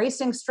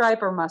racing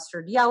stripe or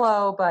mustard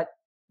yellow, but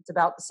it's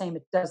about the same.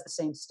 It does the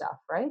same stuff,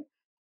 right?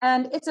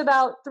 And it's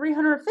about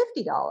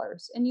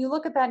 $350. And you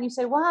look at that and you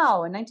say,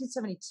 wow, in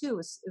 1972 it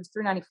was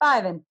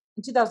 $395. And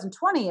In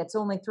 2020, it's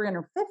only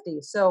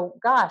 350. So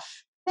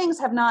gosh, things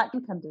have not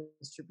income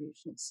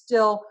distribution. It's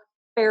still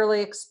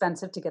fairly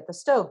expensive to get the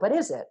stove, but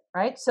is it,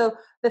 right? So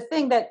the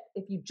thing that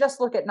if you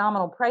just look at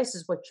nominal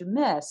prices, what you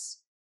miss,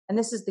 and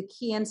this is the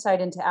key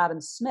insight into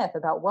Adam Smith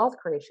about wealth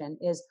creation,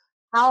 is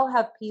how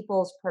have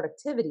people's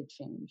productivity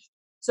changed?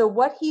 So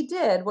what he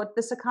did, what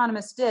this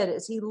economist did,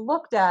 is he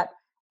looked at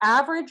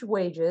average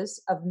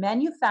wages of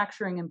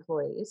manufacturing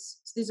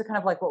employees. So these are kind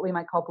of like what we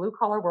might call blue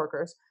collar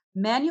workers,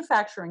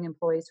 manufacturing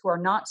employees who are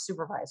not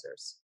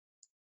supervisors.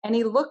 And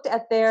he looked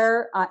at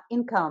their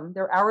income,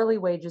 their hourly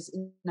wages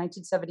in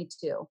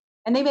 1972.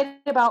 And they made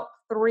about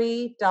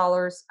 $3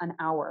 an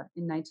hour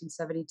in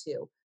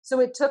 1972. So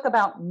it took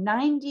about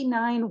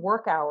 99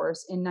 work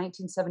hours in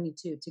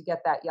 1972 to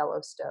get that yellow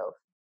stove.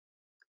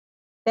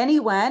 Then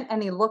he went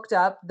and he looked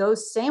up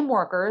those same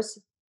workers,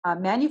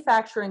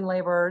 manufacturing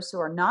laborers who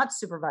are not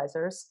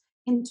supervisors,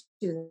 in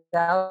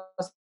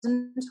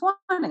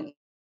 2020.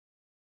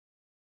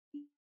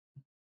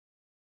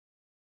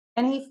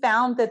 And he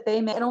found that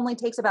it only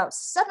takes about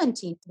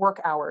 17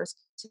 work hours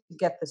to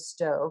get the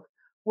stove,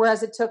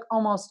 whereas it took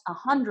almost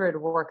 100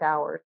 work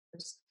hours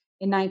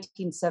in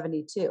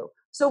 1972.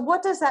 So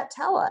what does that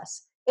tell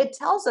us? It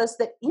tells us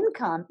that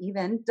income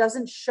even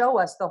doesn't show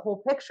us the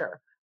whole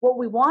picture. What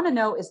we want to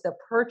know is the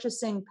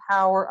purchasing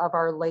power of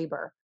our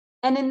labor.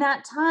 And in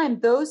that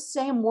time, those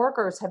same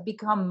workers have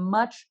become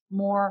much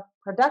more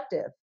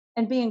productive.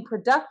 And being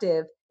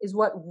productive is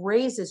what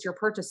raises your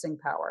purchasing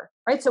power,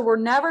 right? So we're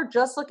never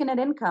just looking at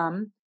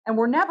income and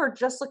we're never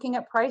just looking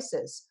at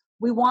prices.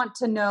 We want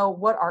to know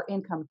what our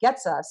income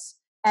gets us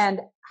and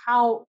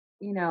how,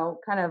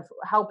 kind of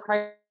how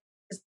prices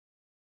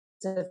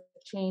have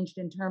changed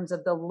in terms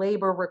of the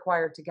labor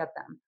required to get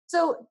them.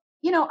 So,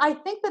 I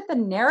think that the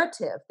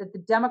narrative that the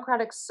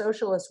democratic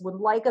socialists would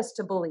like us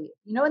to believe,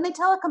 and they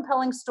tell a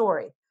compelling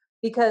story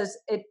because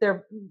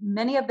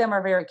many of them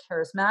are very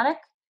charismatic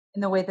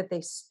in the way that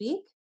they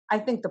speak. I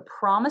think the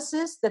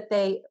promises that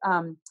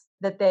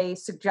they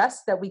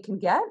suggest that we can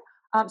get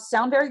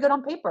sound very good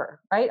on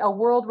paper, right? A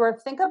world where,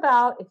 think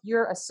about if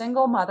you're a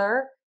single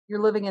mother,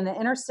 you're living in the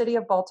inner city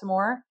of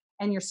Baltimore,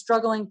 and you're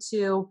struggling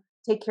to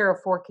take care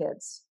of 4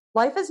 kids.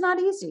 Life is not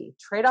easy.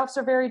 Trade-offs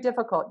are very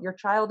difficult. Your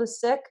child is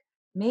sick.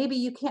 Maybe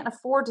you can't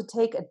afford to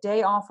take a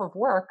day off of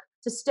work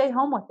to stay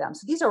home with them.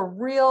 So these are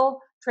real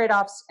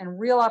trade-offs and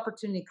real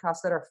opportunity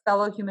costs that our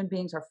fellow human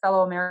beings, our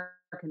fellow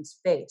Americans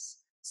face.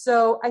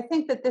 So I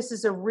think that this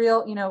is a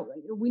real,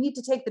 we need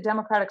to take the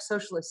democratic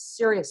socialists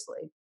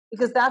seriously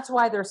because that's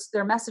why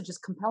their message is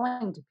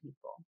compelling to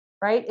people,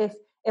 right?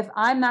 If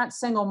I'm that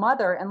single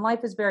mother and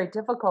life is very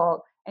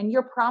difficult and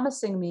you're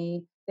promising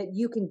me that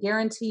you can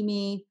guarantee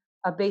me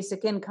a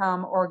basic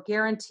income or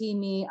guarantee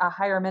me a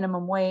higher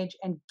minimum wage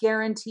and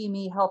guarantee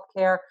me health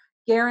care,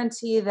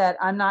 guarantee that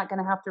I'm not going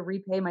to have to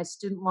repay my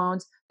student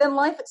loans, then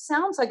life, it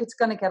sounds like it's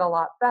going to get a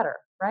lot better,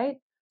 right?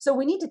 So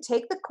we need to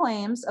take the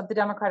claims of the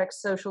democratic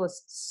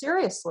socialists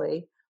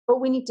seriously,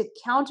 but we need to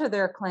counter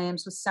their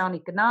claims with sound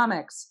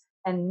economics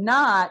and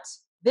not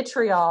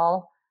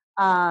vitriol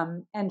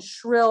and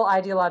shrill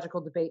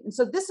ideological debate. And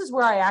so this is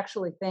where I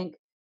actually think,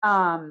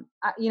 I'm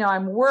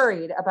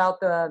worried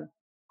about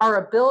our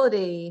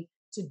ability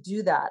to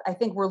do that. I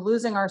think we're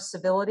losing our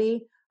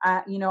civility.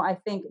 I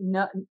think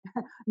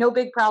no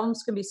big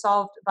problems can be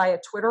solved by a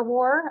Twitter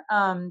war.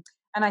 And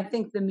I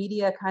think the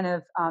media kind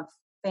of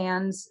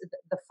fans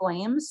the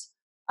flames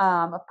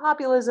of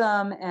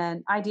populism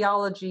and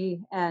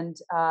ideology. And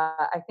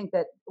I think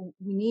that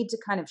we need to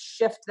kind of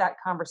shift that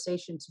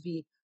conversation to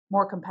be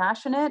more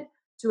compassionate,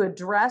 to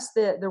address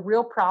the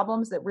real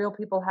problems that real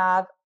people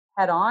have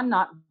head on,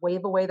 not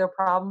wave away their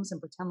problems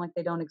and pretend like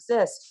they don't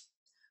exist,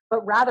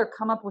 but rather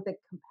come up with a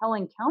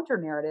compelling counter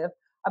narrative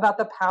about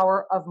the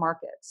power of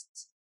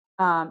markets.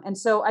 And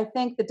so I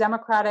think the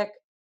democratic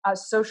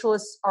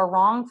socialists are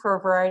wrong for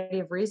a variety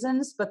of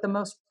reasons, but the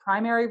most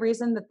primary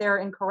reason that they're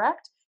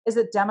incorrect is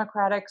that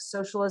democratic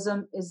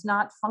socialism is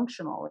not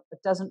functional. It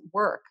doesn't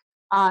work.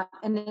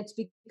 And it's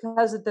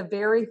because of the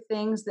very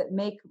things that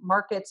make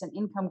markets and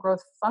income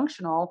growth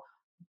functional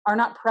are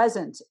not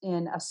present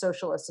in a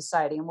socialist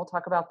society. And we'll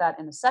talk about that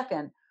in a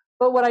second.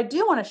 But what I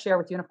do want to share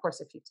with you, and of course,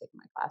 if you've taken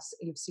my class,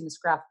 you've seen this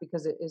graph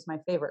because it is my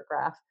favorite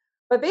graph.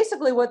 But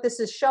basically what this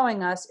is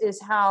showing us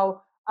is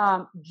how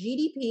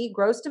GDP,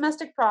 gross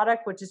domestic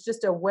product, which is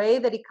just a way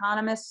that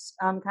economists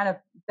kind of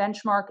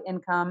benchmark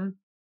income.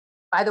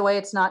 By the way,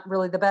 it's not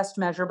really the best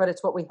measure, but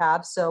it's what we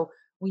have. So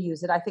we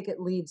use it. I think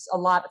it leaves a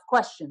lot of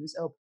questions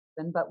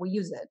open, but we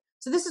use it.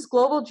 So this is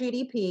global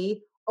GDP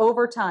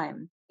over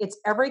time. It's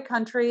every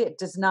country. It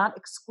does not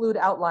exclude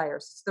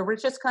outliers. It's the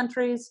richest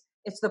countries.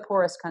 It's the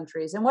poorest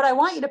countries. And what I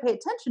want you to pay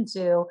attention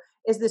to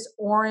is this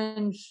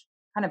orange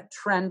kind of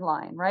trend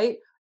line, right?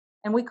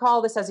 And we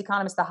call this as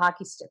economists the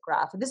hockey stick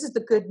graph. And this is the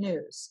good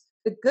news.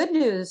 The good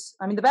news,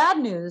 the bad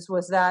news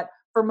was that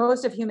for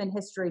most of human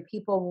history,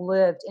 people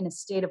lived in a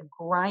state of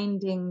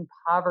grinding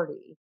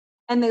poverty.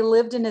 And they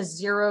lived in a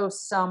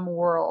zero-sum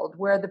world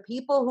where the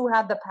people who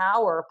had the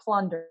power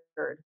plundered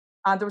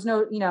There was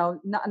no,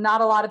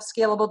 not a lot of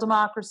scalable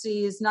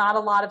democracies, not a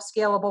lot of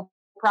scalable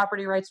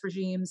property rights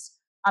regimes.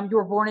 You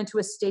were born into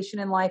a station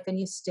in life and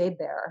you stayed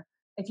there.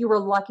 If you were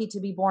lucky to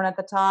be born at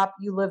the top,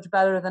 you lived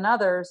better than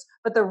others.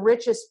 But the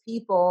richest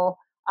people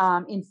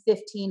in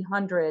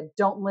 1500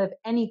 don't live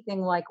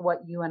anything like what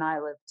you and I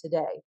live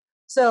today.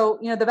 So,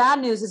 the bad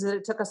news is that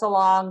it took us a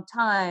long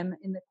time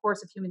in the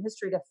course of human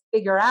history to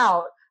figure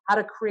out how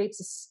to create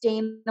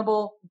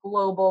sustainable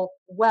global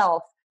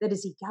wealth that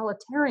is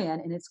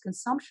egalitarian in its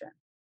consumption.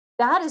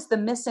 That is the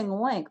missing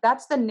link.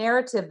 That's the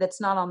narrative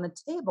that's not on the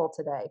table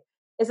today.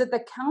 Is that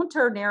the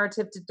counter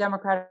narrative to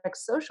democratic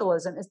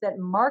socialism is that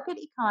market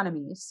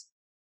economies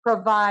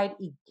provide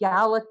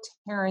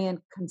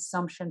egalitarian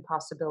consumption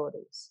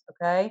possibilities.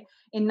 Okay.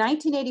 In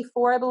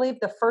 1984, I believe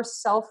the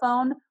first cell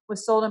phone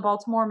was sold in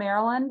Baltimore,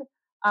 Maryland.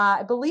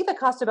 I believe it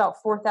cost about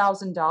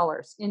 $4,000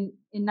 in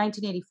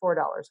 1984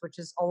 dollars, which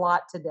is a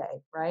lot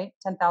today, right?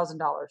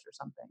 $10,000 or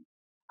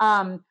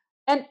something.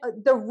 And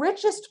the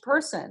richest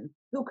person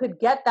who could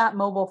get that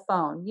mobile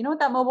phone, you know what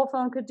that mobile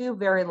phone could do?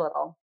 Very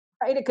little,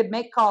 right? It could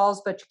make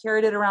calls, but you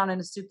carried it around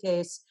in a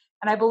suitcase.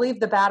 And I believe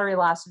the battery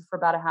lasted for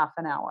about a half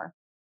an hour.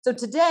 So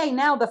today,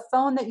 now the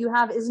phone that you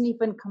have isn't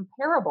even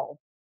comparable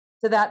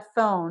to that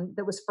phone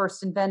that was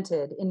first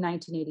invented in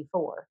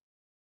 1984.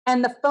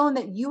 And the phone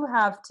that you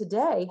have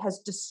today has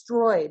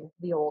destroyed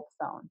the old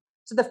phone.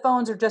 So the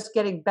phones are just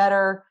getting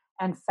better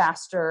and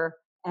faster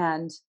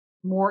and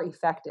more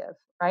effective,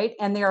 right?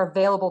 And they are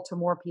available to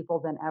more people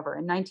than ever.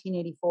 In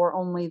 1984,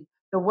 only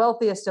the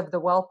wealthiest of the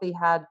wealthy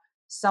had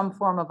some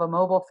form of a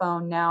mobile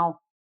phone. Now,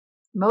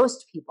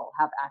 most people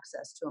have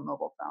access to a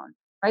mobile phone,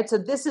 right? So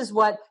this is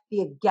what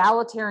the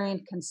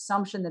egalitarian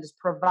consumption that is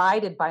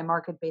provided by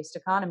market-based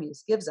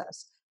economies gives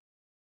us.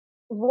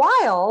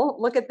 While,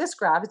 look at this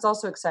graph, it's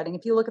also exciting.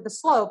 If you look at the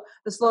slope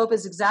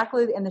is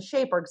exactly, and the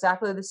shape are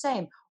exactly the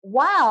same,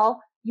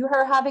 while you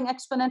are having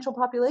exponential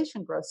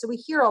population growth. So we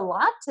hear a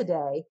lot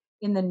today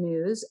in the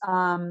news.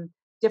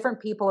 Different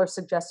people are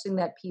suggesting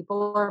that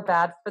people are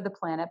bad for the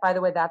planet. By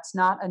the way, that's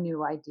not a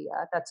new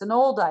idea. That's an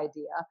old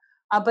idea,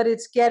 but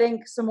it's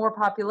getting some more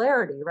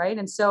popularity, right?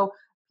 And so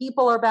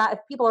people are bad. If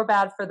people are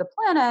bad for the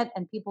planet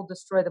and people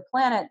destroy the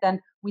planet, then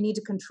we need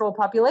to control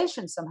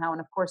population somehow. And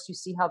of course, you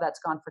see how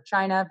that's gone for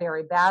China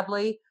very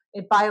badly.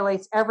 It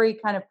violates every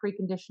kind of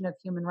precondition of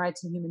human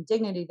rights and human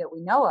dignity that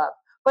we know of.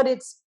 But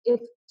it's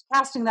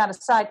casting that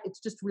aside, it's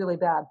just really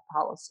bad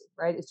policy,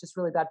 right? It's just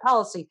really bad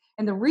policy.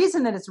 And the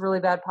reason that it's really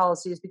bad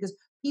policy is because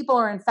people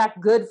are in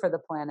fact good for the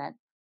planet.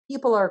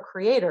 People are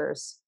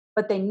creators,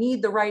 but they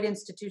need the right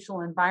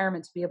institutional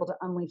environment to be able to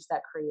unleash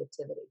that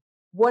creativity.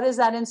 What is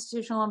that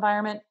institutional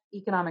environment?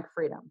 Economic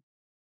freedom.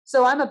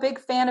 So I'm a big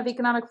fan of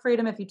economic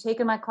freedom. If you've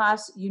taken my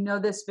class, you know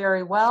this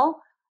very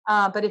well.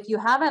 But if you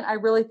haven't, I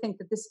really think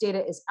that this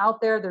data is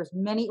out there. There's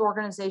many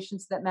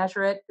organizations that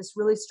measure it. This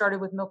really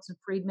started with Milton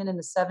Friedman in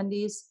the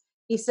 70s.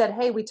 He said,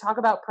 hey, we talk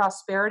about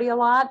prosperity a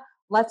lot.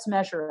 Let's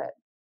measure it.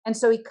 And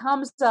so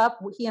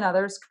he and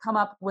others come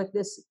up with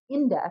this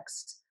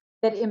index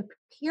that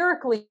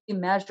empirically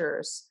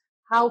measures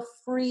how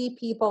free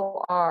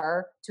people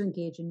are to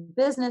engage in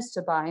business,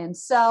 to buy and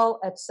sell,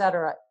 et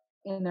cetera,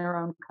 in their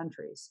own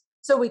countries.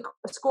 So we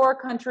score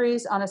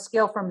countries on a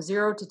scale from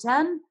 0 to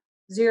 10.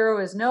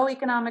 0 is no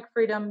economic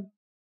freedom.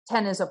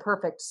 10 is a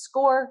perfect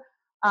score.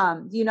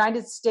 The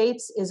United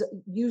States is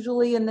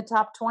usually in the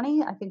top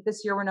 20. I think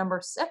this year we're number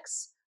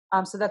 6.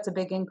 So that's a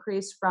big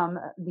increase from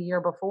the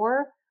year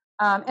before.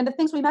 And the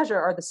things we measure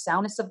are the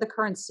soundness of the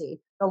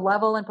currency, the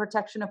level and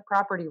protection of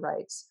property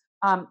rights,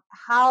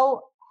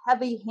 how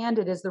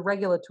heavy-handed is the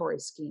regulatory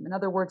scheme. In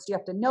other words, do you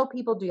have to know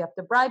people? Do you have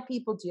to bribe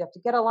people? Do you have to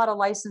get a lot of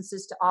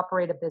licenses to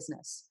operate a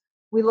business?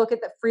 We look at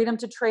the freedom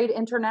to trade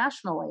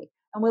internationally,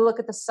 and we look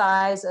at the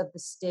size of the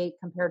state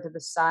compared to the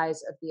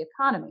size of the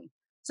economy.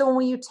 So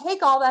when you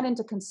take all that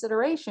into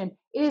consideration,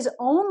 it is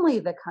only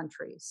the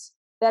countries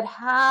that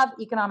have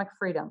economic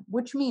freedom,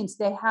 which means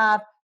they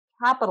have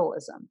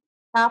capitalism.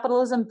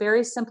 Capitalism,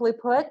 very simply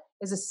put,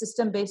 is a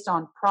system based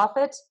on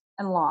profit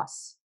and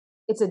loss.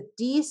 It's a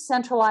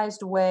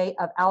decentralized way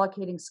of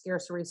allocating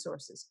scarce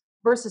resources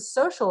versus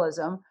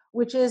socialism,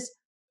 which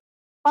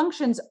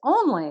functions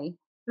only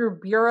through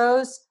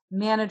bureaus,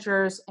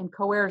 managers, and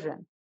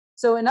coercion.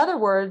 So in other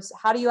words,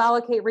 how do you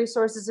allocate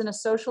resources in a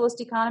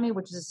socialist economy,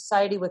 which is a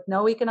society with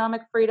no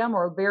economic freedom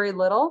or very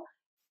little?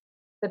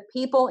 The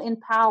people in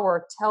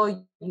power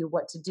tell you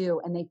what to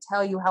do, and they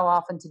tell you how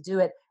often to do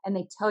it, and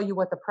they tell you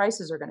what the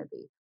prices are going to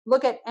be.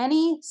 Look at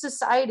any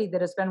society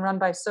that has been run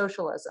by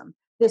socialism.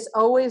 This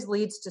always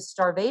leads to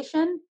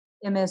starvation,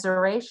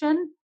 immiseration,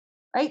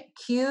 right?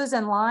 Queues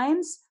and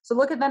lines. So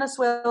look at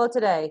Venezuela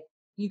today.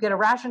 You get a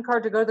ration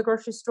card to go to the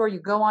grocery store, you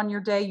go on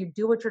your day, you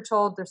do what you're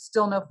told, there's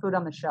still no food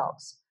on the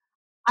shelves.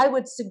 I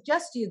would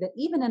suggest to you that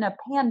even in a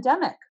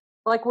pandemic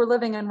like we're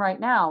living in right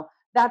now,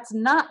 that's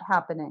not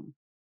happening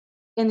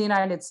in the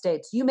United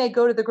States. You may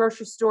go to the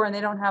grocery store and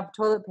they don't have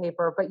toilet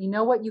paper, but you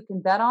know what you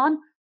can bet on?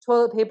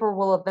 Toilet paper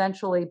will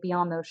eventually be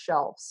on those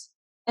shelves.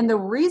 And the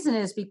reason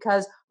is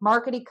because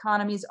market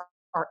economies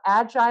are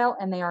agile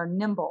and they are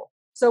nimble.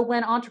 So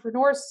when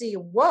entrepreneurs see,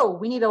 whoa,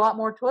 we need a lot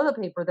more toilet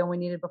paper than we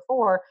needed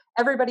before,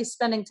 everybody's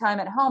spending time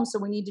at home, so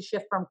we need to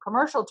shift from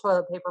commercial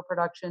toilet paper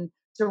production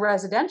to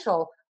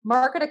residential.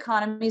 Market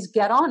economies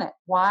get on it.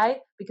 Why?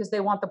 Because they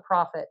want the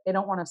profit. They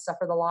don't want to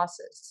suffer the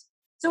losses.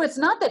 So it's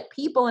not that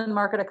people in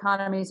market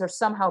economies are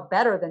somehow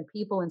better than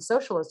people in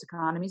socialist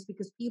economies,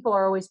 because people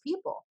are always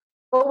people.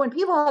 But when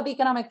people have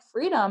economic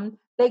freedom,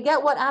 they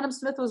get what Adam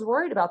Smith was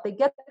worried about. They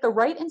get the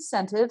right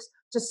incentives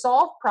to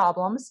solve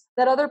problems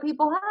that other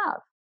people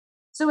have.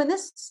 So in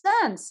this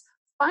sense,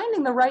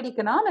 finding the right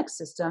economic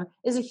system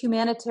is a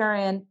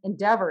humanitarian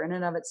endeavor in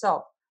and of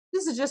itself.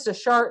 This is just a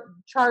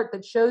chart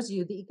that shows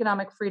you the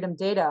economic freedom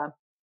data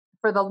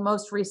for the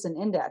most recent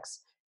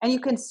index. And you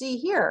can see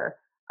here,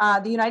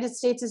 the United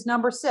States is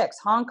number 6.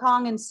 Hong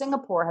Kong and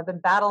Singapore have been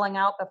battling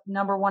out the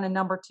number 1 and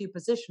number 2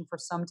 position for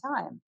some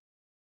time.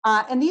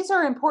 And these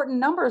are important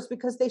numbers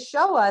because they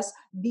show us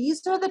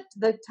these are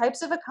the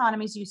types of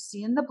economies you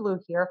see in the blue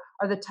here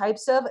are the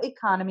types of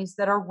economies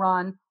that are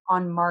run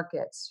on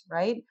markets,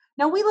 right?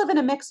 Now, we live in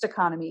a mixed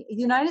economy. The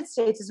United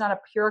States is not a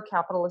pure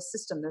capitalist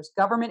system. There's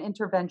government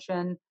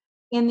intervention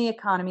in the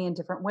economy in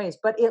different ways,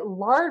 but it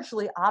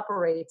largely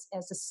operates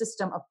as a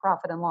system of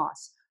profit and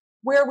loss.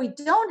 Where we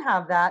don't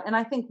have that, and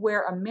I think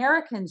where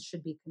Americans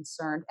should be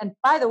concerned, and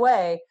by the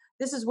way,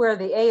 this is where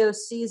the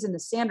AOCs and the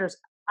Sanders,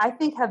 I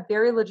think, have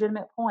very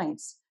legitimate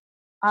points.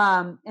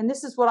 And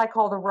this is what I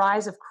call the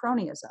rise of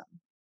cronyism.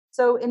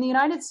 So in the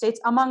United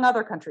States, among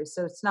other countries,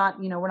 so it's not,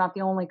 we're not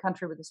the only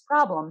country with this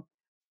problem,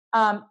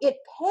 it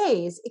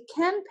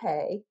can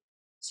pay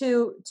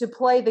to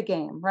play the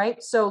game,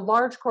 right? So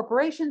large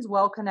corporations,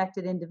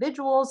 well-connected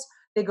individuals,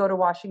 they go to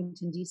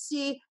Washington,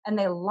 D.C., and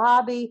they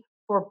lobby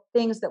for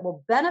things that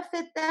will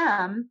benefit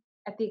them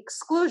at the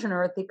exclusion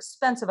or at the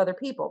expense of other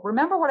people.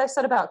 Remember what I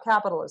said about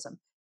capitalism.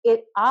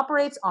 It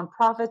operates on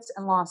profits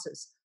and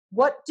losses.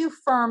 What do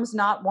firms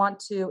not want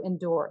to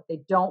endure?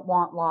 They don't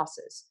want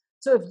losses.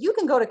 So if you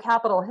can go to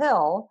Capitol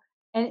Hill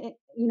and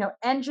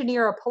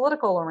engineer a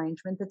political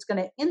arrangement that's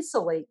going to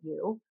insulate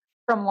you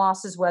from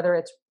losses, whether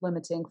it's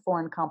limiting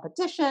foreign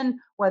competition,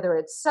 whether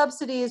it's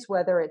subsidies,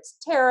 whether it's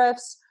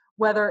tariffs,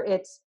 whether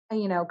it's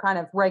kind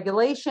of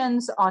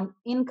regulations on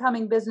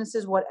incoming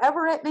businesses,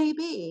 whatever it may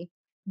be,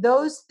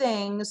 those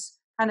things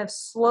kind of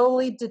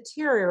slowly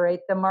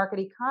deteriorate the market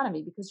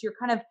economy because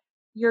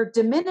you're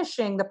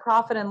diminishing the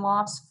profit and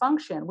loss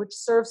function, which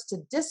serves to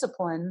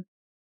discipline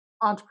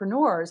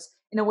entrepreneurs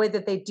in a way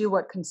that they do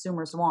what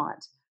consumers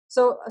want.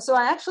 So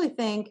I actually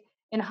think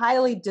in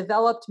highly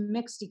developed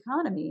mixed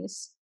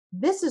economies,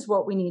 this is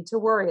what we need to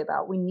worry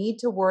about. We need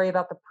to worry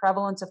about the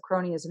prevalence of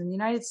cronyism. In the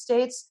United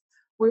States,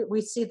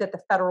 we see that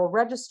the Federal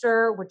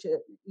Register, which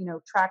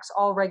tracks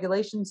all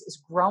regulations,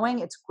 is growing.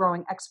 It's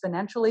growing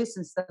exponentially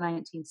since the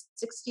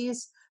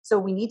 1960s. So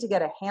we need to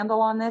get a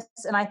handle on this.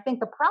 And I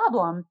think the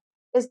problem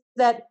is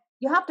that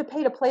you have to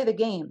pay to play the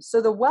game. So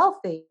the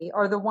wealthy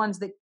are the ones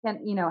that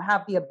can,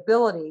 have the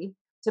ability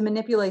to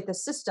manipulate the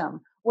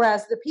system.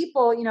 Whereas the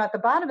people, at the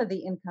bottom of the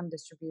income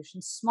distribution,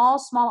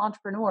 small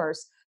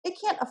entrepreneurs, they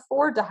can't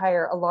afford to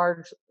hire a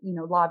large,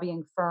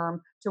 lobbying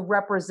firm to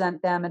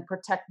represent them and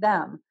protect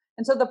them.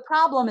 And so the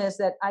problem is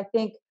that I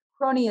think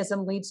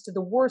cronyism leads to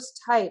the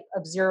worst type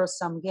of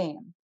zero-sum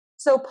game.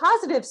 So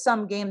positive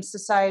sum game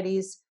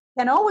societies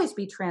can always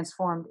be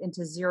transformed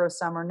into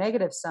zero-sum or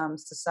negative-sum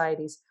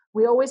societies.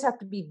 We always have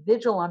to be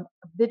vigilant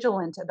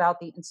about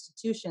the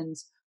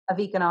institutions of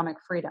economic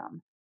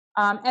freedom.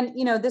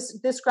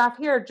 This graph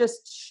here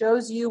just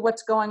shows you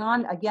what's going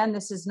on. Again,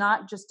 this is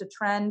not just a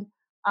trend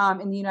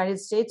in the United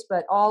States,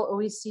 but all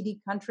OECD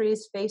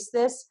countries face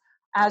this.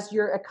 As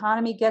your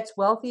economy gets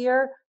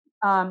wealthier,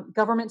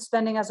 government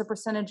spending as a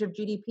percentage of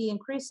GDP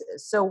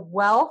increases. So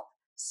wealth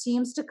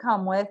seems to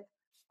come with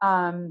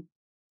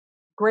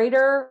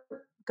greater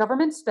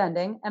government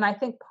spending. And I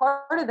think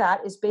part of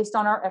that is based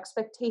on our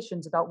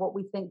expectations about what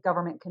we think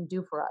government can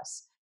do for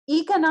us.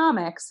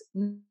 Economics,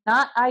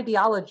 not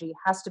ideology,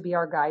 has to be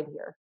our guide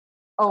here.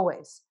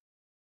 Always.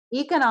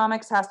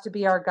 Economics has to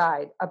be our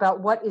guide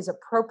about what is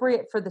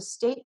appropriate for the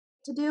state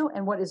to do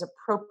and what is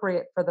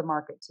appropriate for the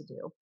market to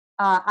do.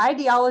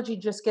 Ideology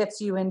just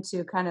gets you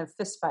into kind of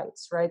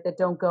fistfights, right, that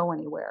don't go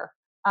anywhere.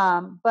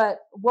 But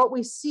what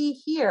we see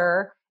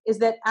here is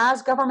that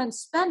as government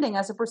spending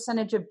as a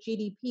percentage of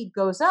GDP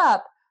goes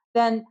up,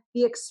 then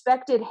the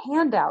expected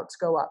handouts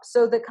go up.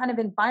 So the kind of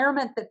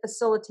environment that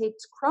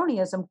facilitates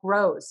cronyism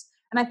grows.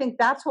 And I think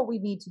that's what we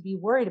need to be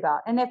worried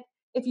about. And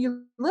if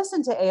you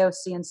listen to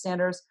AOC and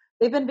Sanders,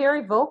 they've been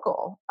very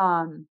vocal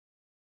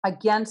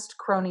against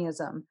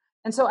cronyism.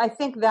 And so I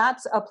think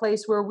that's a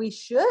place where we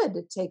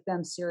should take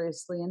them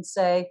seriously and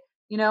say,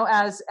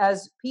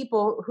 as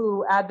people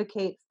who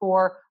advocate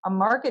for a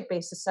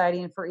market-based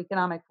society and for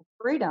economic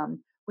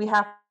freedom, we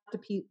have to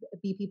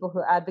be people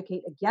who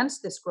advocate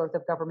against this growth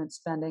of government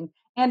spending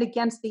and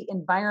against the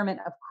environment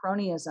of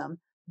cronyism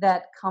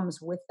that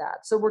comes with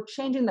that. So we're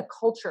changing the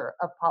culture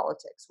of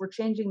politics. We're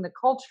changing the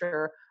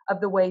culture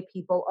of the way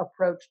people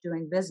approach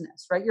doing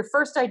business, right? Your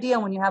first idea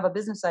when you have a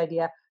business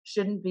idea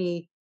shouldn't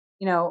be,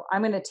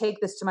 I'm going to take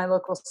this to my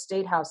local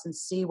state house and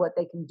see what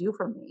they can do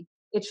for me.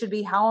 It should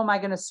be, how am I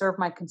going to serve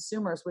my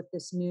consumers with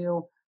this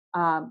new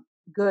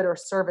good or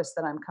service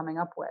that I'm coming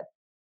up with?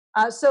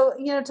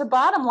 To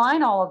bottom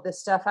line all of this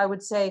stuff, I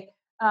would say,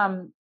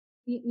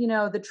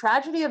 the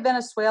tragedy of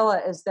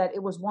Venezuela is that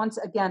it was once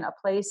again a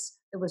place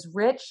that was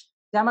rich,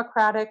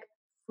 democratic,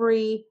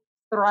 free,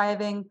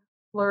 thriving,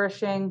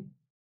 flourishing,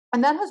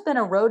 and that has been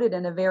eroded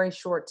in a very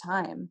short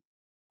time.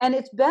 And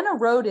it's been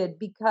eroded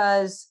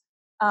because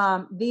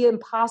the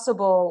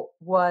impossible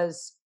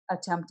was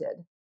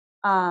attempted.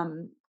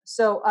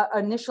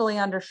 Initially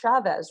under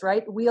Chavez,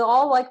 right? We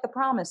all like the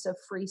promise of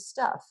free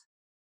stuff.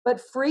 But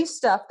free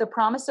stuff, the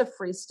promise of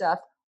free stuff,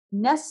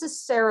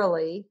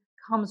 necessarily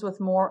comes with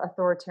more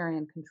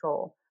authoritarian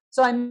control.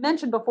 So I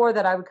mentioned before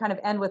that I would kind of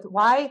end with,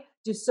 why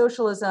do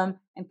socialism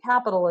and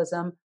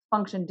capitalism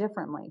function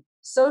differently?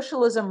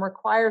 Socialism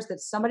requires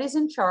that somebody's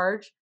in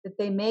charge, that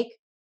they make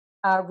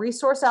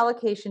resource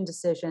allocation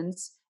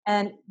decisions,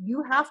 and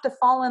you have to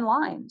fall in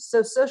line.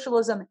 So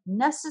socialism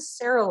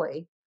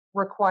necessarily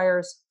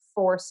requires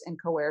force and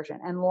coercion,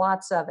 and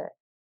lots of it,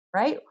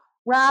 right?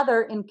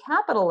 Rather, in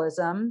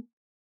capitalism,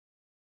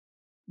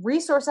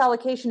 resource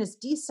allocation is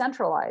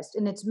decentralized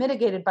and it's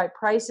mitigated by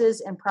prices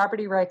and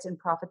property rights and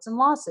profits and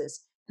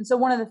losses. And so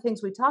one of the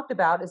things we talked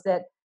about is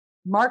that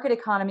market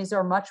economies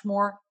are much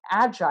more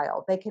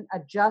agile. They can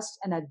adjust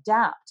and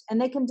adapt,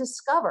 and they can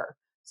discover.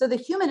 So the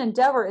human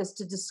endeavor is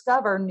to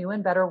discover new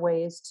and better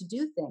ways to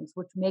do things,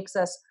 which makes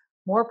us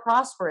more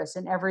prosperous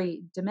in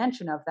every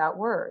dimension of that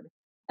word.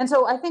 And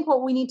so I think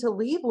what we need to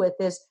leave with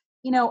is,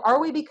 are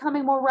we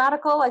becoming more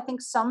radical? I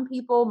think some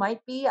people might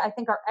be. I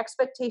think our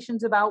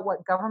expectations about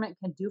what government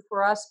can do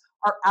for us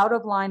are out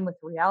of line with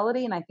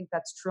reality. And I think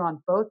that's true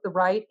on both the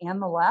right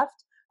and the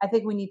left. I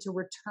think we need to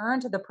return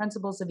to the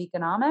principles of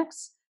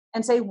economics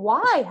and say,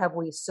 why have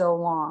we so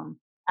long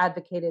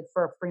advocated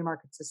for a free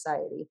market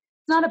society?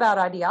 It's not about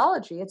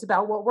ideology. It's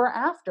about what we're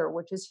after,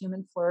 which is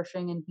human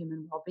flourishing and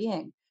human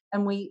well-being.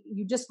 And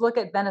you just look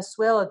at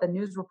Venezuela, the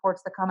news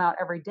reports that come out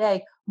every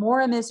day,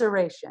 more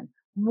immiseration,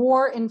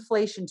 more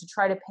inflation to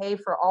try to pay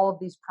for all of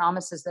these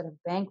promises that have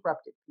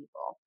bankrupted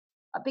people,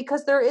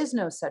 because there is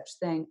no such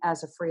thing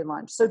as a free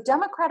lunch. So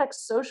democratic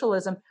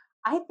socialism,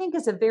 I think,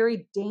 is a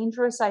very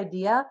dangerous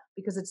idea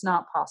because it's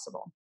not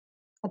possible.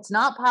 It's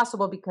not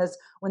possible because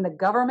when the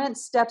government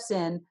steps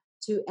in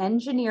to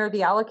engineer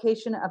the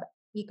allocation of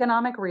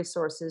economic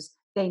resources,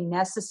 they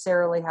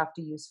necessarily have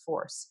to use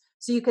force.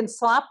 So you can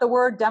slap the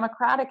word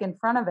democratic in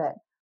front of it,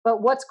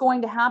 but what's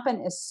going to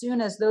happen as soon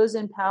as those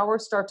in power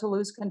start to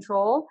lose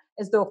control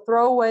is they'll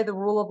throw away the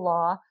rule of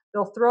law,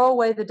 they'll throw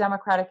away the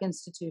democratic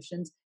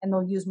institutions, and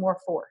they'll use more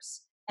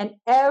force. And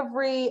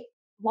every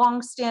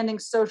long-standing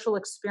social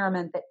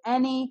experiment that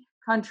any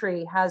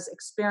country has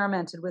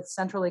experimented with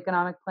central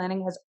economic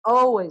planning has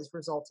always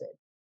resulted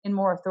in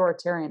more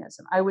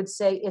authoritarianism. I would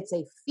say it's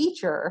a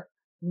feature,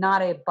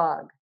 not a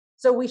bug.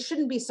 So we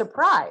shouldn't be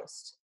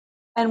surprised.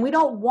 And we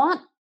don't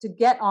want to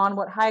get on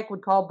what Hayek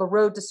would call the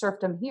road to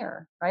serfdom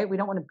here, right? We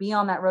don't want to be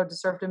on that road to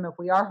serfdom. If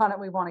we are on it,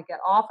 we want to get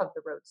off of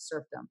the road to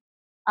serfdom.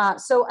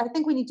 So I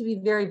think we need to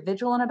be very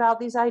vigilant about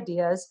these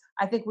ideas.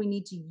 I think we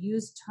need to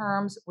use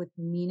terms with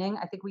meaning.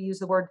 I think we use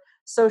the word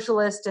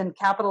socialist and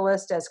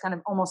capitalist as kind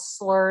of almost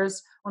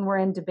slurs when we're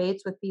in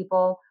debates with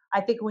people.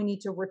 I think we need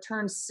to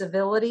return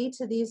civility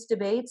to these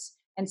debates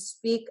and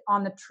speak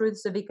on the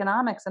truths of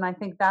economics. And I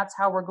think that's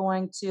how we're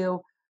going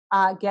to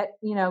get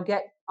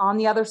on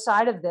the other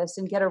side of this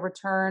and get a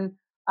return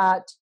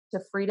to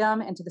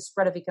freedom and to the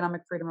spread of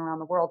economic freedom around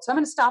the world. So I'm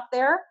going to stop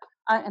there,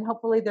 and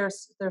hopefully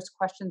there's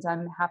questions.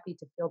 I'm happy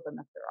to field them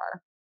if there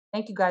are.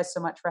 Thank you guys so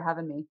much for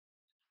having me.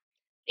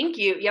 Thank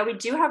you. Yeah, we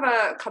do have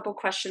a couple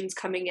questions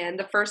coming in.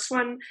 The first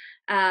one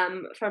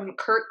from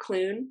Kurt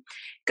Kloon.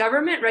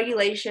 Government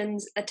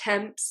regulations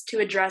attempts to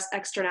address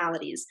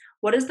externalities.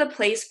 What is the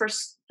place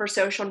for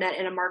social net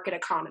in a market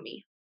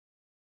economy?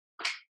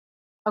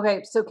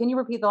 Okay, so can you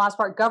repeat the last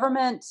part?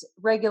 Government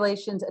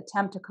regulations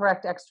attempt to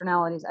correct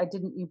externalities.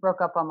 You broke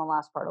up on the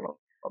last part a little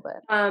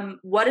bit.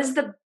 What is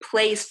the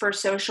place for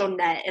social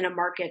net in a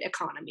market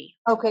economy?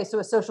 Okay, so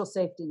a social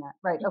safety net,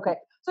 right? Okay,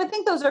 so I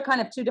think those are kind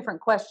of two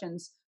different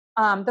questions.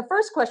 The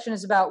first question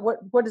is about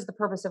what is the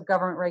purpose of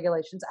government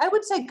regulations? I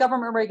would say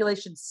government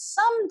regulations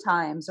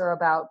sometimes are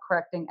about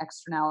correcting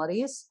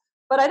externalities,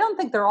 but I don't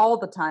think they're all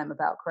the time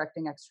about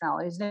correcting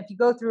externalities. And if you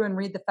go through and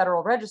read the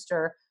Federal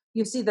Register,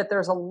 you see that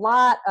there's a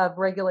lot of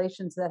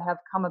regulations that have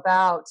come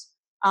about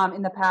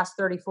in the past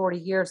 30, 40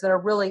 years that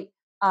are really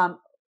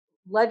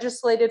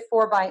legislated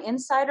for by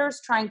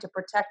insiders trying to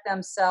protect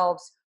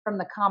themselves from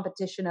the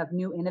competition of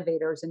new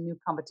innovators and new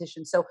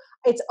competition. So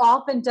it's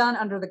often done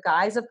under the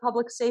guise of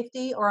public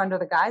safety or under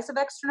the guise of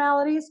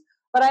externalities.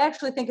 But I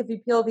actually think if you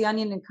peel the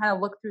onion and kind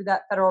of look through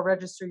that Federal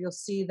Register, you'll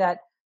see that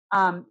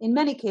in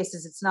many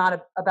cases, it's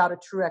not about a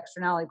true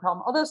externality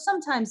problem, although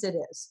sometimes it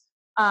is.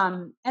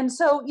 And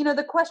so,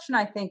 the question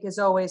I think is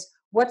always,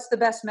 what's the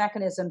best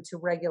mechanism to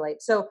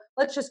regulate? So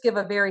let's just give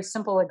a very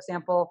simple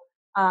example.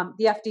 The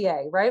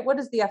FDA, right? What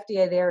is the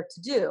FDA there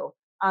to do?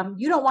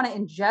 You don't want to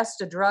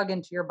ingest a drug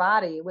into your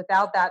body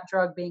without that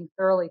drug being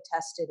thoroughly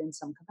tested in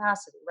some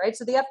capacity, right?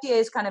 So the FDA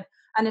is kind of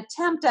an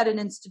attempt at an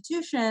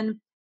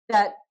institution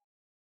that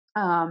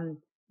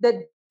that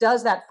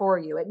does that for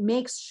you. It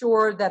makes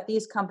sure that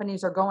these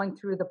companies are going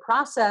through the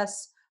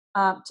process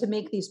to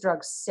make these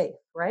drugs safe,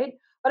 right?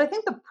 But I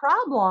think the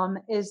problem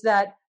is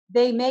that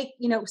they make,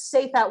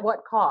 safe at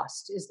what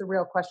cost is the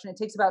real question. It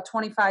takes about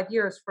 25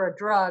 years for a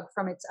drug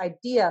from its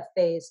idea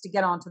phase to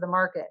get onto the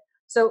market.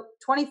 So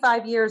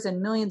 25 years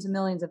and millions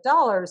of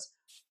dollars,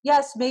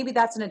 yes, maybe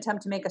that's an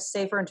attempt to make us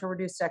safer and to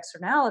reduce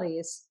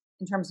externalities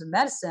in terms of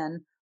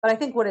medicine. But I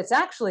think what it's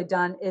actually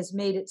done is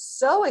made it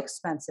so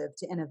expensive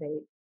to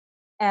innovate,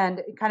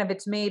 and kind of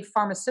it's made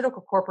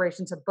pharmaceutical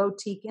corporations a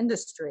boutique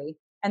industry.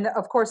 And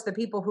of course, the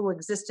people who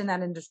exist in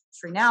that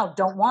industry now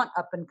don't want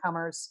up and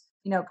comers,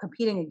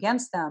 competing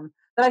against them.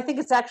 But I think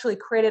it's actually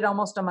created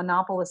almost a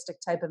monopolistic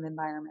type of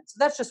environment. So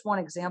that's just one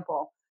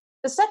example.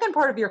 The second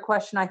part of your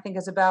question, I think,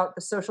 is about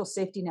the social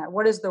safety net.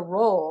 What is the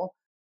role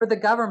for the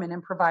government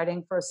in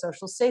providing for a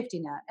social safety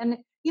net? And,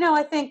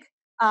 I think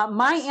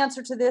my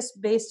answer to this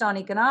based on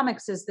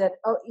economics is that,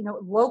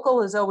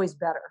 local is always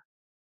better.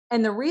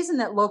 And the reason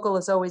that local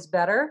is always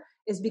better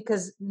is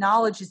because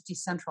knowledge is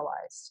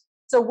decentralized.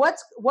 So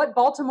what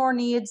Baltimore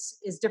needs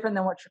is different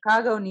than what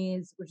Chicago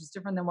needs, which is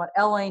different than what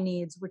LA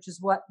needs, which is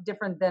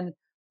different than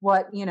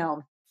what,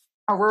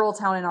 a rural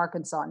town in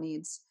Arkansas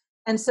needs.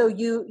 And so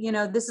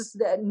this is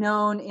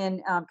known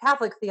in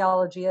Catholic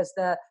theology as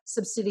the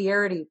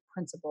subsidiarity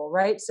principle,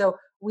 right? So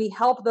we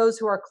help those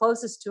who are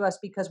closest to us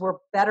because we're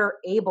better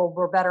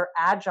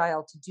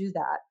agile to do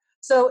that.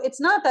 So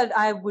it's not that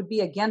I would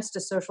be against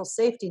a social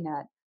safety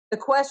net. The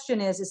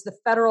question is the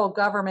federal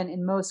government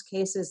in most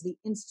cases the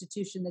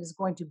institution that is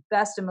going to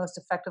best and most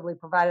effectively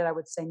provide it? I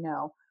would say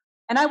no.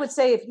 And I would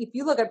say if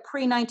you look at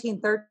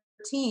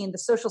pre-1913, the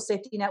social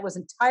safety net was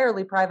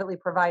entirely privately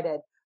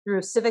provided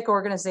through civic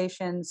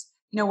organizations.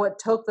 What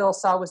Tocqueville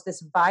saw was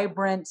this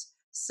vibrant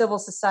civil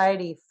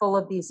society full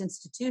of these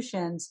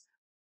institutions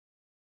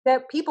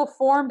that people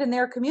formed in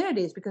their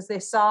communities because they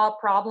saw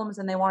problems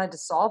and they wanted to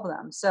solve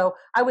them. So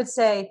I would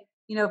say,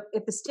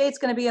 if the state's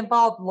going to be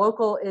involved,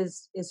 local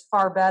is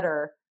far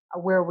better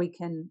where we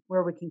can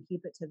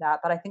keep it to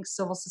that. But I think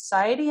civil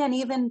society and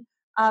even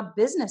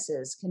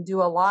businesses can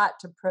do a lot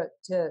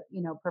to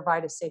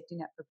provide a safety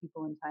net for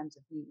people in times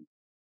of need.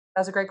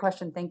 That was a great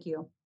question. Thank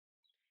you.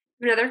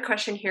 Another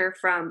question here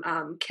from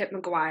Kip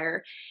McGuire.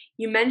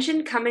 You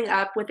mentioned coming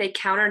up with a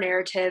counter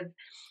narrative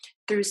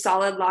through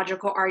solid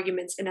logical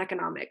arguments in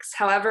economics.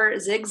 However,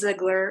 Zig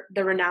Ziglar,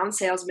 the renowned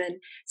salesman,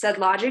 said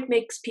logic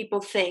makes people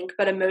think,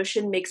 but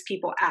emotion makes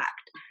people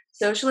act.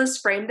 Socialists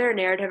frame their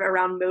narrative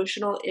around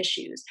emotional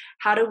issues.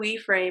 How do we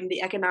frame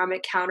the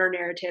economic counter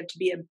narrative to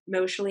be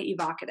emotionally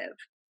evocative?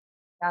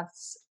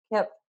 Yes,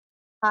 Kip.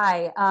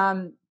 Hi.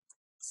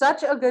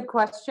 Such a good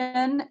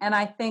question. And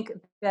I think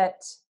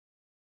that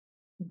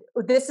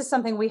this is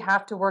something we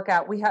have to work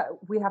out. We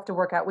have to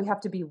work out. We have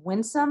to be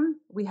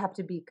winsome. We have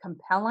to be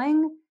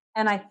compelling.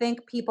 And I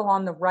think people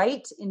on the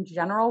right in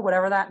general,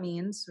 whatever that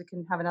means, we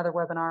can have another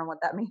webinar on what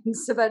that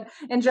means. But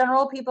in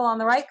general, people on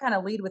the right kind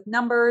of lead with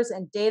numbers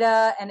and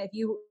data. And if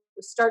you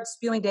start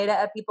spewing data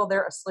at people,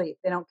 they're asleep.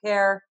 They don't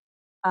care.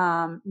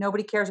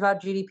 Nobody cares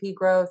about GDP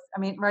growth. I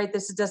mean, right,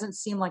 this doesn't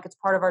seem like it's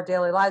part of our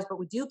daily lives, but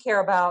we do care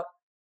about,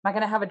 am I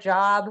going to have a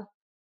job?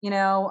 How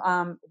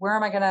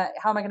am I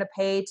going to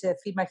pay to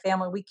feed my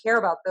family? We care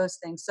about those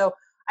things. So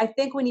I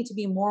think we need to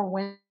be more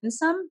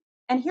winsome.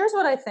 And here's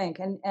what I think.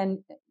 And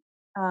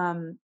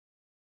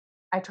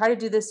I try to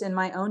do this in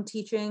my own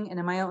teaching and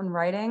in my own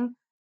writing.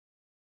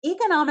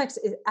 Economics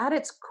is at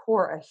its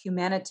core a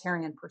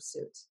humanitarian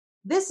pursuit.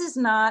 This is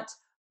not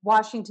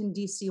Washington,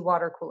 D.C.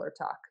 water cooler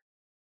talk.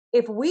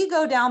 If we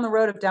go down the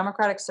road of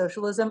democratic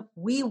socialism,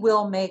 we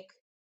will make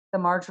the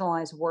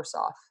marginalized worse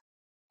off.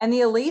 And the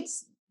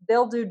elites,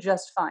 they'll do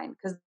just fine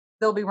because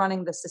they'll be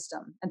running the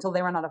system until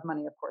they run out of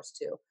money, of course,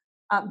 too.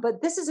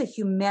 But this is a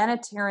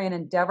humanitarian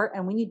endeavor,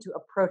 and we need to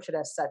approach it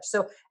as such.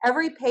 So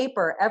every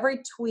paper,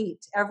 every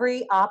tweet,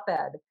 every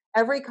op-ed,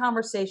 every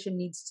conversation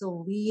needs to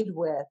lead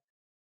with,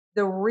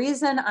 the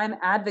reason I'm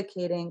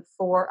advocating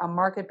for a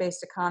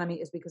market-based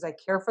economy is because I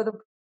care for the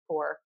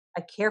poor.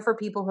 I care for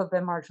people who have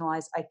been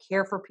marginalized. I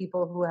care for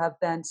people who have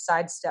been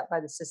sidestepped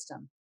by the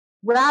system,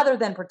 rather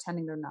than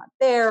pretending they're not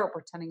there or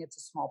pretending it's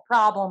a small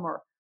problem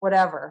or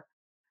whatever.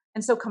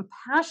 And so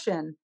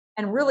compassion,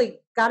 and really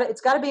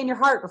it's got to be in your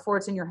heart before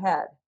it's in your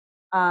head.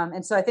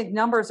 And so I think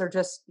numbers are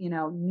just,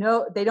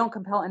 they don't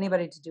compel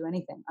anybody to do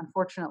anything,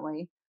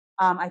 unfortunately.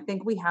 I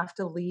think we have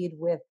to lead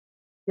with,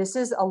 this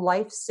is a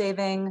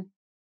life-saving,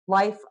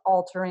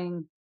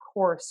 life-altering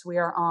course we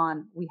are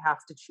on. We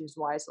have to choose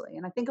wisely.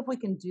 And I think if we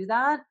can do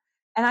that,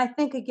 and I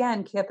think,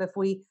 again, Kip, if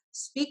we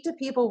speak to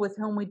people with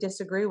whom we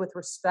disagree with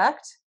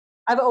respect,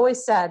 I've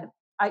always said,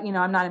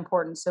 I'm not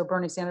important, so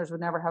Bernie Sanders would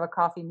never have a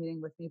coffee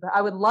meeting with me, but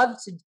I would love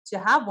to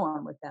have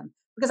one with him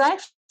because I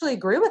actually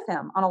agree with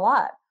him on a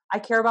lot. I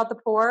care about the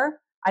poor.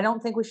 I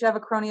don't think we should have a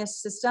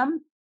cronyist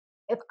system.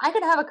 If I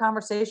could have a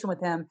conversation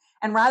with him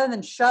and rather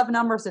than shove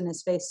numbers in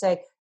his face,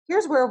 say,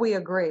 here's where we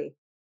agree.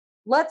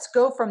 Let's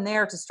go from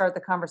there to start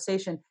the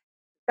conversation.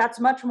 That's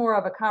much more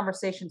of a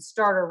conversation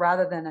starter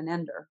rather than an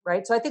ender,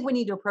 right? So I think we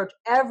need to approach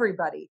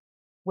everybody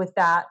with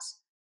that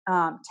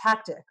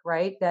tactic,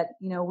 right? That,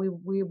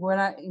 we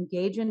want to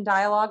engage in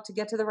dialogue to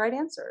get to the right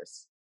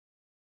answers.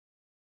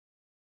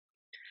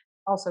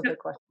 Also, good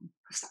question.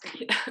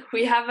 Sorry.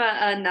 We have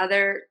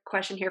another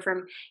question here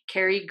from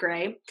Carrie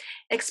Gray.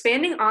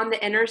 Expanding on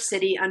the inner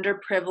city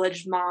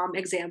underprivileged mom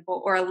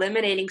example or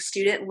eliminating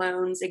student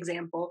loans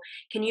example,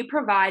 can you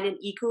provide an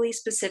equally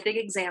specific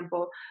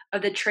example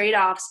of the trade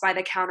offs by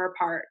the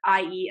counterpart,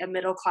 i.e., a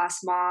middle class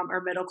mom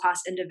or middle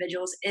class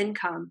individual's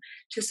income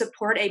to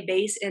support a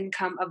base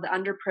income of the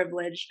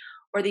underprivileged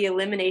or the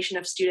elimination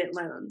of student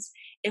loans?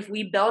 If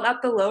we build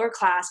up the lower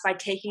class by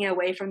taking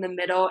away from the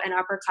middle and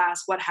upper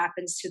class, what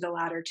happens to the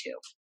latter two?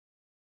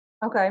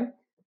 Okay.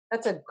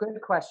 That's a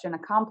good question, a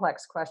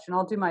complex question.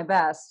 I'll do my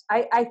best.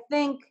 I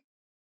think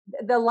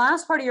the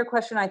last part of your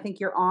question, I think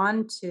you're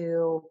on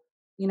to,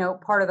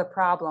 part of the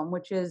problem,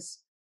 which is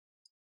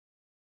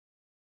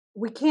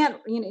we can't,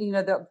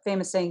 the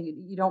famous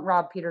saying, you don't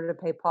rob Peter to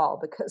pay Paul,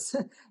 because,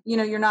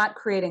 you're not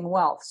creating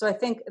wealth. So I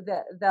think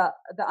the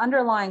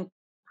underlying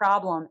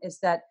problem is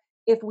that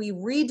if we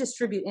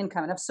redistribute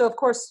income, and so of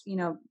course,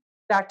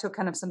 back to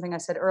kind of something I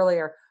said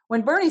earlier,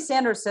 when Bernie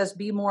Sanders says,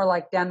 be more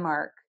like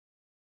Denmark,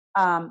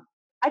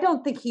 I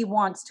don't think he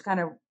wants to kind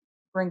of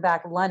bring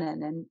back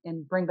Lenin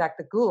and bring back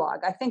the gulag.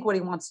 I think what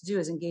he wants to do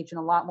is engage in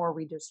a lot more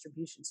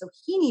redistribution. So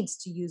he needs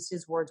to use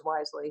his words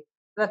wisely.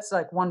 That's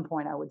like one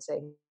point I would say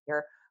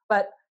here.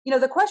 But,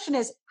 the question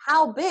is,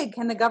 how big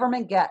can the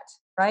government get,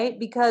 right?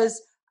 Because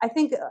I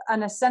think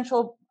an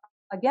essential,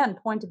 again,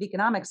 point of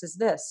economics is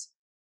this.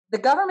 The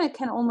government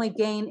can only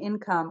gain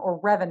income or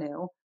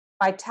revenue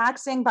by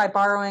taxing, by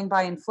borrowing,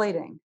 by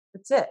inflating.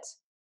 That's it.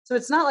 So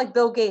it's not like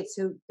Bill Gates,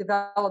 who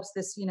develops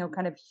this,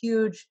 kind of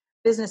huge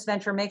business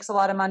venture, makes a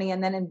lot of money,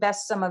 and then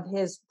invests some of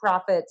his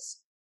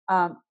profits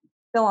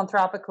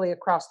philanthropically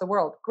across the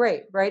world.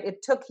 Great, right?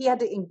 He had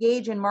to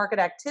engage in market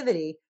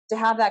activity to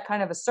have that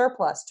kind of a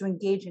surplus to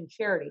engage in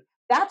charity.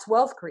 That's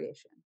wealth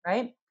creation,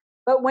 right?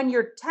 But when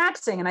you're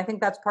taxing, and I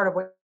think that's part of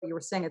what you were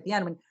saying at the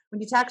end,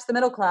 when you tax the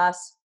middle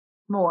class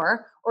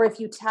more, or if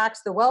you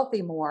tax the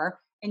wealthy more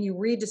and you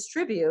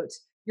redistribute,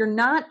 you're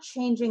not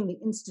changing the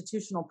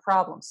institutional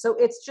problem. So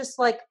it's just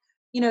like,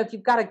 if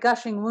you've got a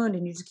gushing wound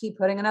and you just keep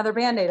putting another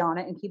Band-Aid on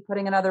it and keep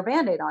putting another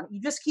Band-Aid on it,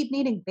 you just keep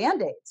needing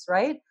Band-Aids,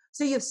 right?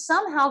 So you've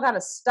somehow got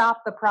to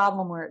stop the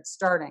problem where it's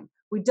starting.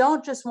 We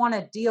don't just want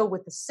to deal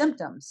with the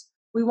symptoms.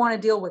 We want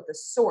to deal with the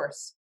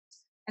source.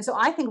 And so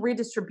I think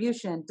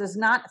redistribution does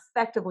not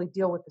effectively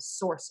deal with the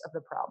source of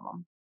the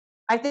problem.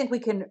 I think we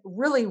can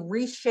really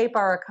reshape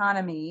our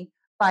economy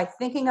by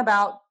thinking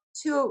about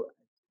two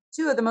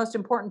of the most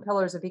important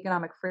pillars of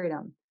economic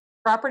freedom: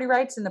 property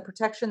rights and the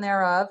protection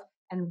thereof,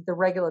 and the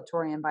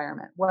regulatory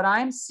environment. What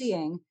I'm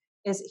seeing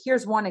is,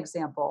 here's one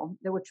example,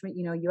 which,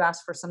 you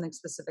asked for something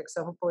specific,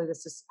 so hopefully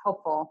this is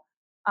helpful.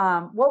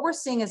 What we're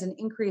seeing is an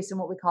increase in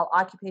what we call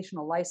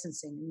occupational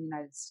licensing in the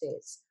United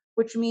States,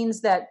 which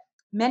means that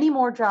many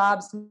more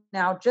jobs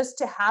now, just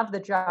to have the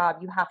job,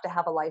 you have to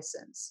have a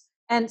license.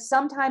 And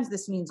sometimes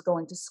this means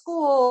going to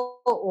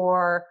school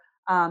or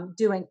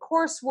doing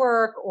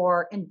coursework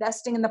or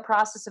investing in the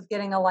process of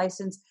getting a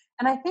license.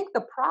 And I think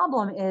the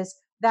problem is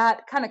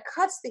that kind of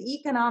cuts the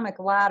economic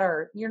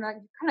ladder. You're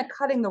kind of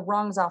cutting the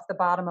rungs off the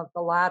bottom of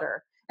the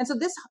ladder. And so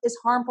this is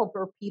harmful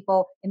for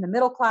people in the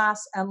middle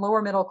class and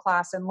lower middle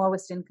class and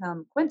lowest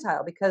income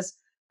quintile, because,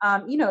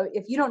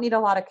 if you don't need a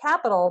lot of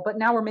capital, but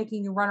now we're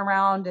making you run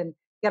around and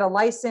get a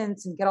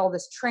license and get all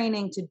this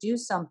training to do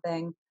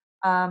something,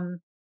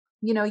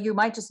 you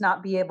might just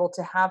not be able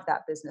to have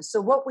that business.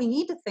 So what we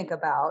need to think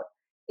about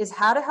is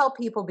how to help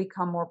people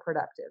become more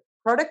productive.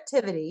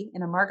 Productivity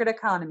in a market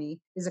economy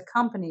is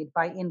accompanied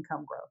by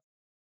income growth.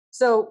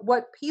 So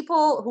what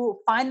people who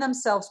find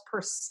themselves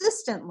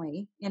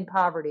persistently in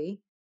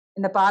poverty,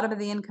 in the bottom of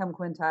the income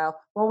quintile,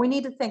 what we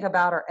need to think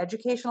about are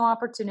educational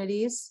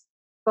opportunities,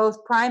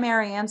 both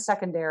primary and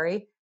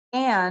secondary,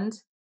 and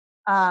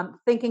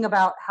thinking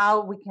about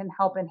how we can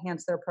help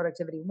enhance their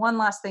productivity. One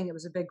last thing, it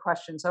was a big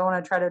question, so I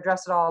want to try to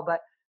address it all, but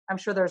I'm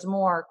sure there's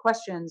more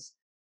questions.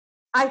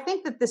 I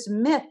think that this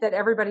myth that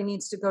everybody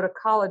needs to go to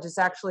college is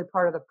actually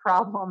part of the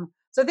problem.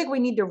 So I think we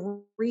need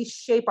to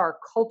reshape our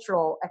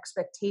cultural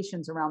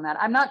expectations around that.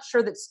 I'm not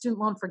sure that student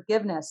loan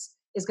forgiveness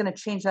is going to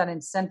change that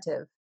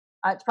incentive.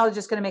 It's probably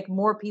just going to make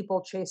more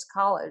people chase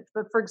college.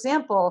 But for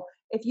example,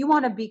 if you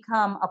want to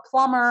become a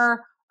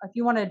plumber, if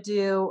you want to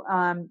do,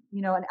 an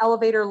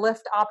elevator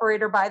lift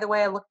operator, by the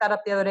way, I looked that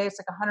up the other day, it's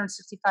like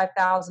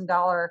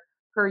 $165,000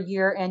 per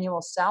year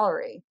annual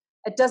salary.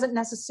 It doesn't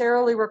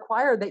necessarily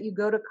require that you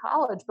go to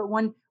college, but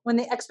when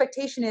the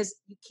expectation is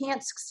you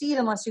can't succeed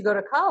unless you go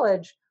to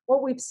college,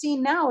 what we've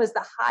seen now is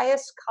the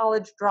highest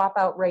college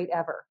dropout rate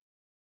ever.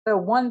 So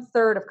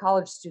 1/3 of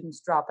college students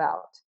drop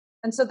out.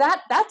 And so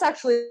that's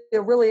actually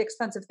a really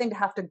expensive thing to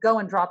have to go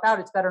and drop out.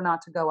 It's better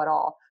not to go at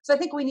all. So I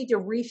think we need to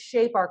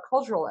reshape our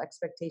cultural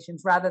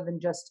expectations rather than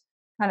just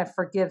kind of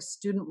forgive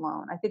student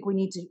loan. I think we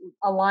need to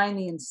align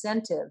the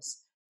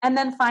incentives and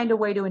then find a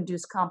way to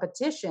induce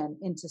competition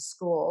into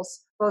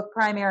schools, both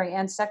primary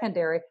and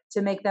secondary,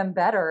 to make them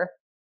better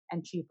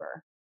and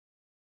cheaper.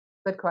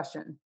 Good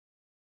question.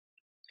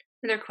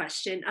 Another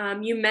question.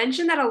 You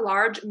mentioned that a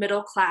large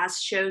middle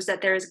class shows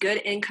that there is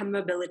good income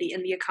mobility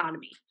in the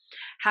economy.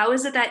 How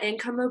is it that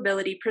income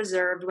mobility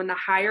preserved when the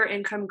higher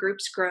income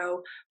groups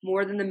grow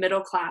more than the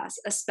middle class,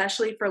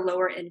 especially for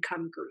lower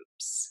income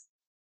groups?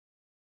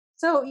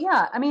 So,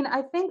 yeah, I mean,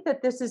 I think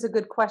that this is a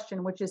good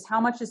question, which is how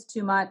much is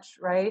too much,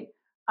 right?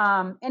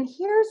 And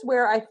here's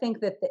where I think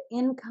that the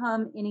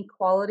income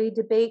inequality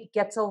debate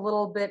gets a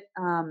little bit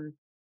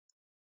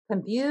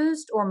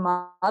confused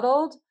or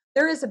muddled.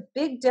 There is a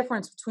big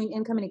difference between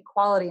income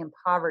inequality and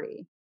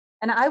poverty.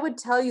 And I would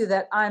tell you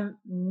that I'm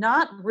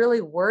not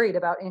really worried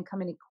about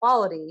income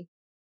inequality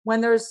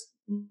when there's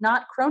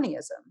not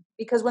cronyism.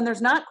 Because when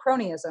there's not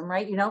cronyism,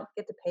 right, you don't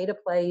get to pay to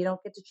play, you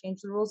don't get to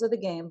change the rules of the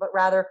game, but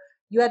rather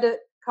you had to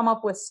come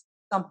up with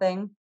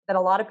something that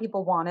a lot of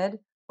people wanted,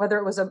 whether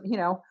it was an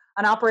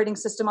operating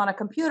system on a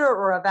computer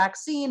or a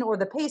vaccine or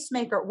the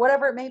pacemaker,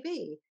 whatever it may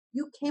be.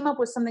 You came up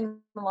with something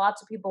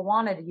lots of people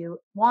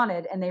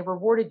wanted, and they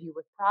rewarded you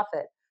with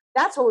profit.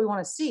 That's what we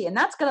want to see, and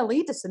that's going to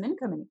lead to some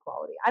income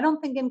inequality. I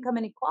don't think income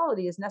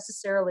inequality is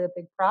necessarily a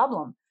big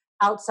problem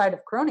outside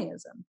of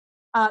cronyism.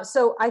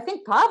 So I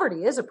think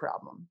poverty is a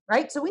problem,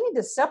 right? So we need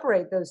to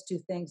separate those two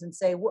things and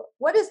say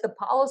what is the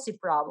policy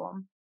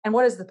problem and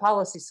what is the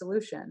policy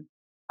solution.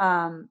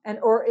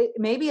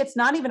 Maybe it's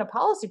not even a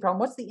policy problem.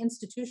 What's the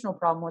institutional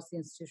problem? What's the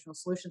institutional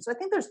solution? So I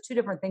think there's two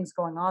different things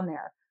going on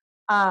there.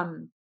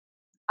 I'm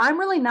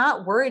really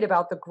not worried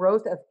about the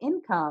growth of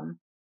income.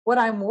 What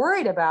I'm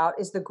worried about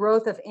is the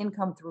growth of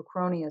income through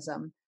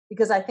cronyism,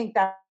 because I think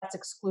that's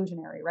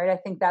exclusionary, right? I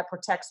think that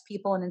protects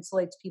people and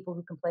insulates people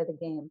who can play the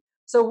game.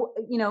 So,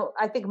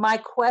 I think my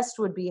quest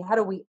would be, how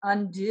do we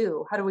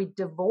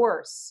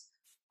divorce,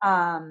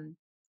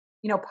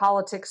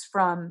 politics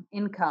from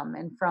income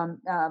and from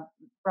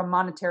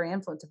monetary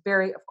influence? A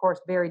very, of course,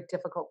 very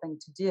difficult thing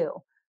to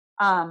do.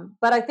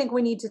 But I think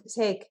we need to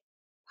take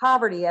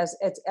poverty as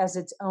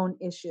its own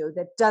issue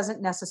that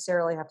doesn't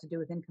necessarily have to do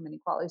with income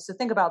inequality. So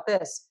think about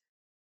this.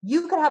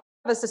 You could have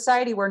a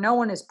society where no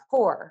one is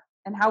poor.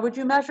 And how would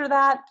you measure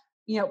that?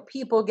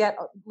 People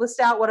list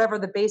out whatever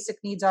the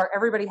basic needs are.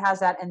 Everybody has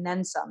that and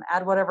then some.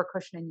 Add whatever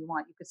cushioning you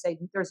want. You could say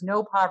there's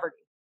no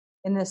poverty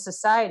in this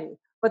society,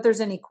 but there's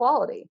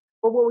inequality.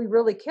 But what we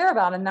really care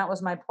about, and that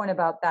was my point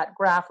about that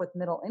graph with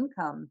middle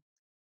income,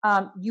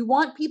 you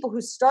want people who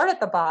start at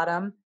the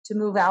bottom to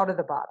move out of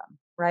the bottom,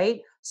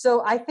 right?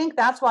 So I think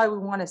that's why we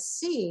want to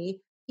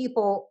see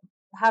people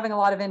having a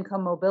lot of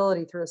income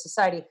mobility through a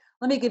society.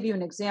 Let me give you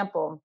an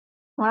example.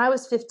 When I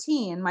was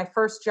 15, my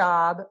first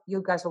job,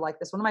 you guys will like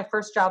this, one of my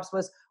first jobs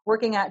was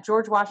working at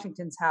George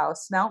Washington's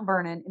house, Mount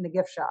Vernon, in the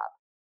gift shop.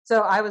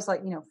 So I was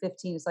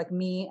 15, it's like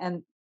me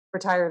and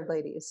retired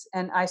ladies.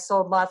 And I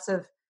sold lots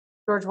of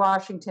George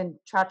Washington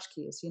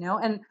tchotchkes,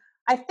 and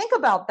I think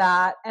about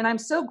that, and I'm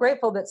so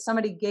grateful that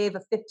somebody gave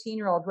a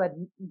 15-year-old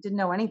who didn't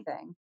know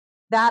anything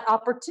that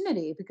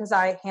opportunity, because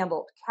I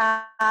handled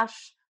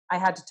cash, I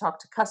had to talk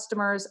to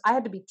customers, I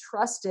had to be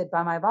trusted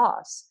by my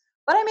boss.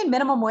 But I made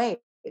minimum wage,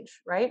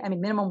 right? I mean,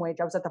 minimum wage.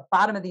 I was at the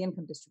bottom of the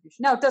income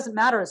distribution. Now, it doesn't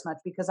matter as much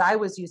because I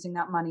was using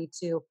that money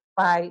to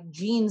buy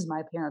jeans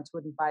my parents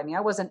wouldn't buy me.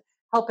 I wasn't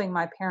helping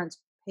my parents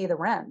pay the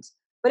rent.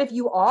 But if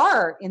you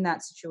are in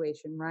that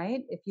situation,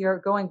 right? If you're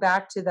going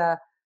back to the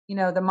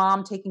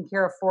mom taking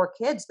care of 4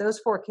 kids, those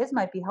 4 kids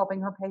might be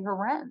helping her pay her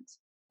rent.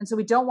 And so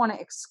we don't want to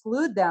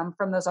exclude them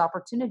from those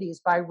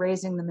opportunities by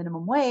raising the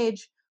minimum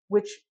wage,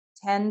 which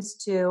tends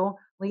to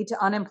lead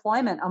to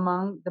unemployment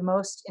among the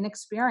most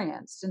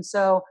inexperienced. And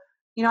so,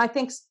 I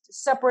think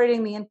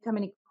separating the income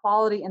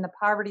inequality and the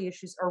poverty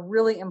issues are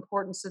really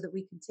important so that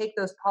we can take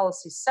those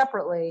policies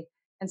separately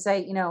and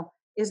say,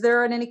 is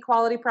there an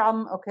inequality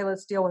problem? Okay,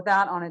 let's deal with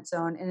that on its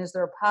own. And is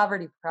there a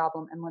poverty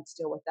problem? And let's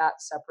deal with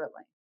that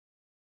separately.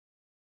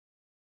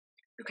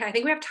 Okay, I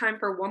think we have time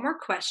for one more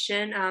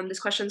question.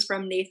 This question's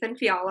from Nathan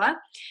Fiala.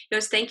 He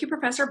goes, "Thank you,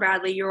 Professor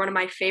Bradley. You're one of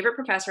my favorite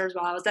professors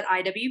while I was at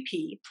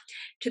IWP.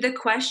 To the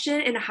question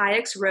in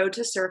Hayek's Road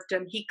to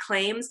Serfdom, he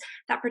claims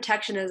that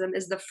protectionism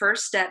is the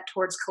first step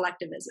towards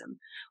collectivism,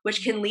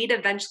 which can lead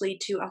eventually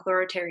to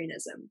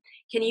authoritarianism.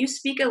 Can you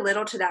speak a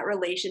little to that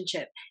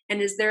relationship?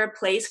 And is there a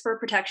place for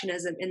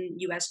protectionism in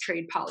U.S.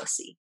 trade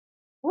policy?"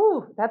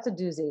 Ooh, that's a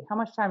doozy. How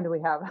much time do we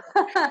have?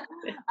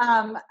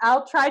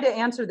 I'll try to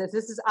answer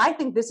this. I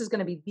think this is going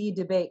to be the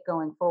debate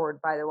going forward,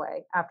 by the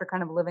way. After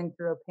kind of living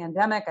through a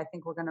pandemic, I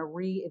think we're going to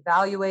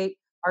reevaluate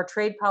our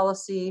trade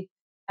policy.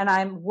 And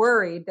I'm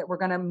worried that we're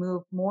going to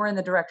move more in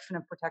the direction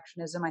of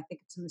protectionism. I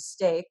think it's a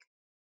mistake.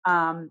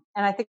 And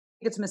I think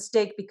it's a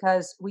mistake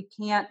because we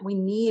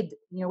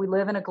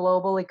live in a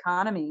global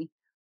economy.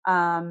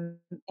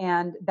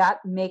 And that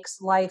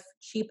makes life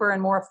cheaper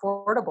and more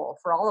affordable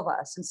for all of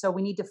us. And so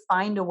we need to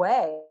find a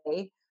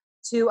way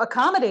to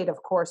accommodate,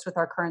 of course, with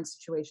our current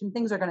situation.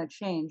 Things are going to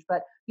change,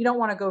 but you don't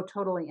want to go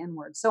totally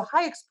inward. So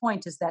Hayek's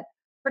point is that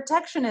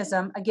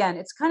protectionism, again,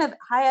 it's kind of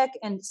Hayek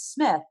and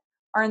Smith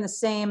are in the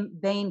same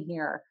vein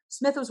here.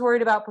 Smith was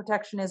worried about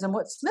protectionism.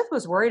 What Smith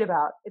was worried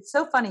about, it's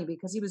so funny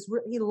because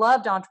he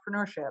loved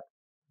entrepreneurship,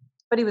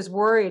 but he was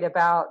worried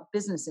about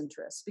business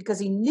interests because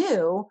he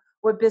knew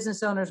what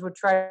business owners would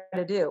try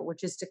to do,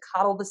 which is to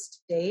coddle the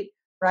state,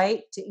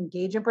 right? To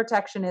engage in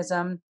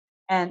protectionism,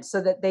 and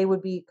so that they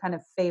would be kind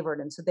of favored.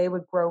 And so they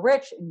would grow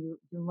rich, and you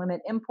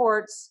limit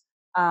imports,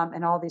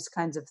 and all these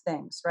kinds of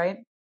things, right?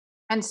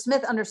 And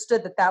Smith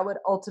understood that that would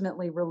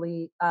ultimately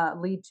really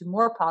lead to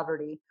more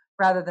poverty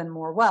rather than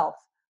more wealth.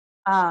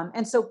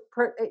 And so,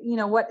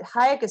 what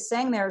Hayek is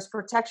saying there is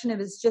protectionism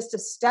is just a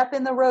step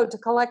in the road to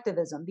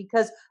collectivism.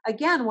 Because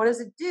again, what does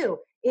it do?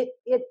 It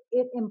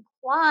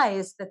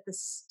implies that the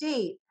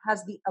state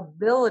has the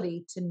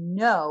ability to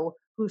know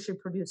who should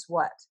produce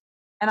what.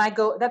 And I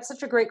go, that's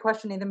such a great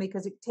question, Nathan,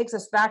 because it takes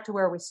us back to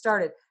where we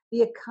started.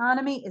 The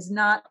economy is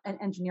not an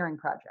engineering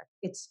project.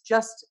 It's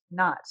just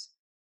not.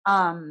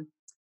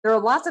 There are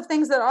lots of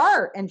things that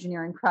are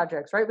engineering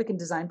projects, right? We can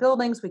design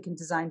buildings, we can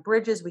design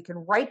bridges, we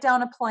can write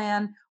down a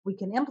plan, we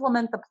can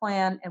implement the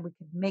plan, and we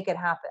can make it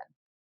happen.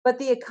 But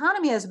the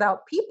economy is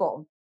about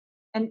people,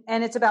 and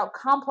it's about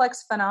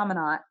complex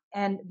phenomena.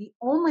 And the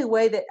only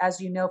way that,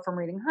 as you know from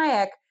reading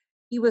Hayek,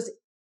 he was,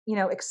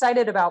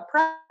 excited about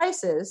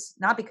prices,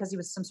 not because he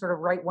was some sort of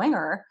right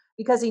winger,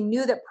 because he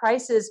knew that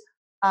prices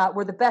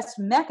were the best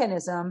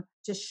mechanism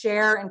to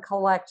share and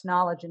collect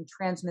knowledge and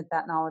transmit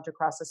that knowledge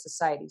across a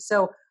society.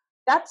 So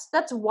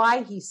that's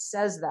why he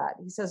says that.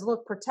 He says,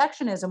 look,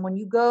 protectionism, when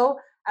you go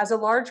as a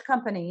large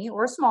company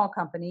or a small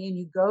company and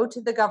you go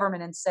to the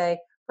government and say,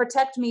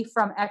 protect me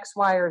from X,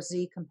 Y, or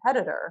Z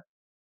competitor,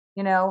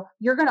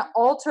 you're going to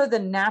alter the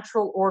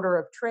natural order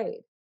of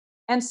trade.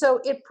 And so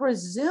it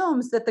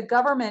presumes that the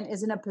government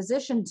is in a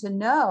position to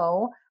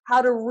know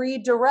how to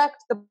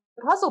redirect the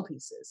puzzle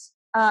pieces.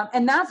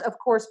 And that's, of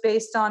course,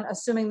 based on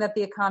assuming that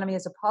the economy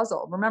is a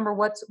puzzle. Remember,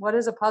 what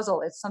is a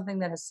puzzle? It's something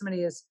that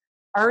somebody has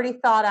already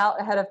thought out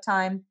ahead of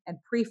time and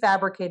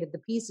prefabricated the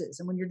pieces.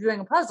 And when you're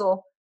doing a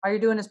puzzle, all you're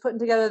doing is putting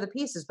together the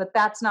pieces, but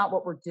that's not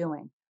what we're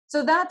doing.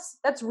 So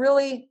that's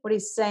really what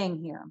he's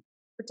saying here.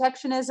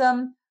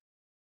 Protectionism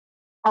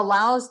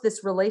allows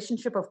this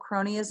relationship of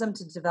cronyism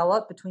to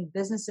develop between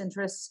business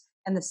interests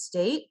and the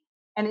state.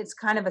 And it's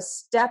kind of a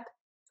step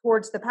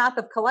towards the path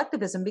of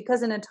collectivism,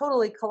 because in a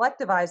totally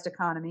collectivized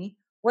economy,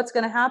 what's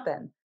going to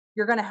happen?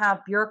 You're going to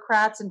have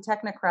bureaucrats and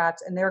technocrats,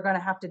 and they're going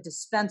to have to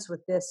dispense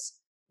with this,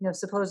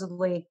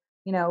 supposedly,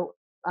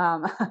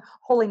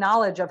 holy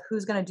knowledge of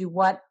who's going to do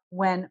what,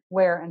 when,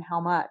 where, and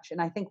how much.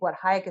 And I think what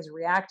Hayek is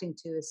reacting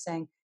to is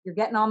saying, you're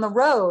getting on the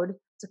road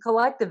to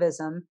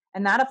collectivism.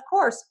 And that, of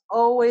course,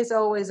 always,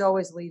 always,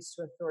 always leads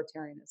to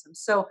authoritarianism.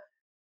 So,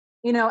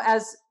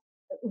 as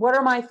what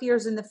are my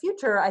fears in the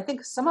future? I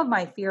think some of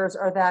my fears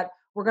are that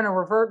we're going to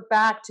revert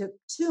back to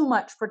too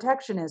much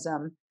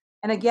protectionism.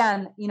 And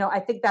again, I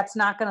think that's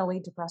not going to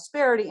lead to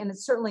prosperity, and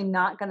it's certainly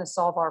not going to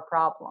solve our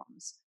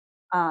problems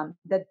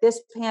that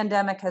this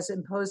pandemic has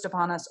imposed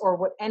upon us, or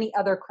what any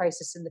other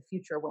crisis in the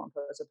future will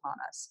impose upon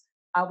us.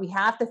 We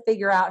have to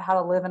figure out how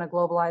to live in a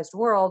globalized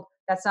world.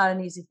 That's not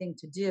an easy thing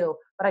to do,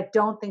 but I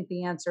don't think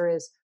the answer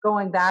is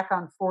going back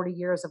on 40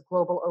 years of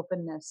global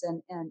openness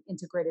and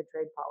integrated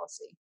trade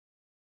policy.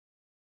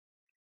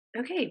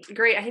 Okay,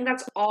 great. I think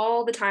that's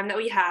all the time that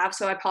we have.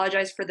 So I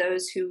apologize for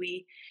those who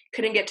we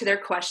couldn't get to their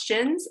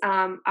questions.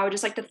 I would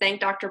just like to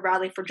thank Dr.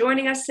 Bradley for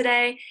joining us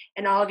today,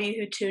 and all of you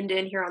who tuned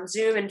in here on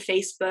Zoom and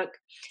Facebook.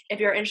 If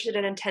you're interested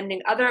in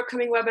attending other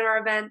upcoming webinar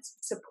events,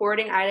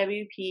 supporting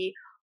IWP,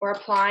 or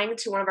applying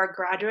to one of our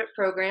graduate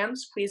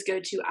programs, please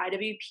go to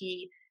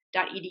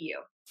iwp.edu.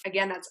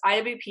 Again, that's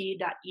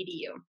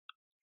iwp.edu.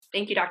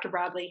 Thank you, Dr.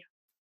 Bradley.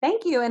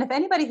 Thank you. And if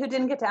anybody who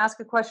didn't get to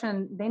ask a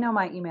question, they know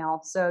my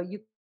email. So you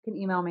can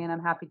email me, and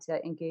I'm happy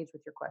to engage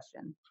with your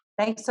question.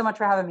 Thanks so much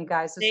for having me,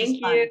 guys. This was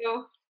fun. Thank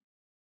you.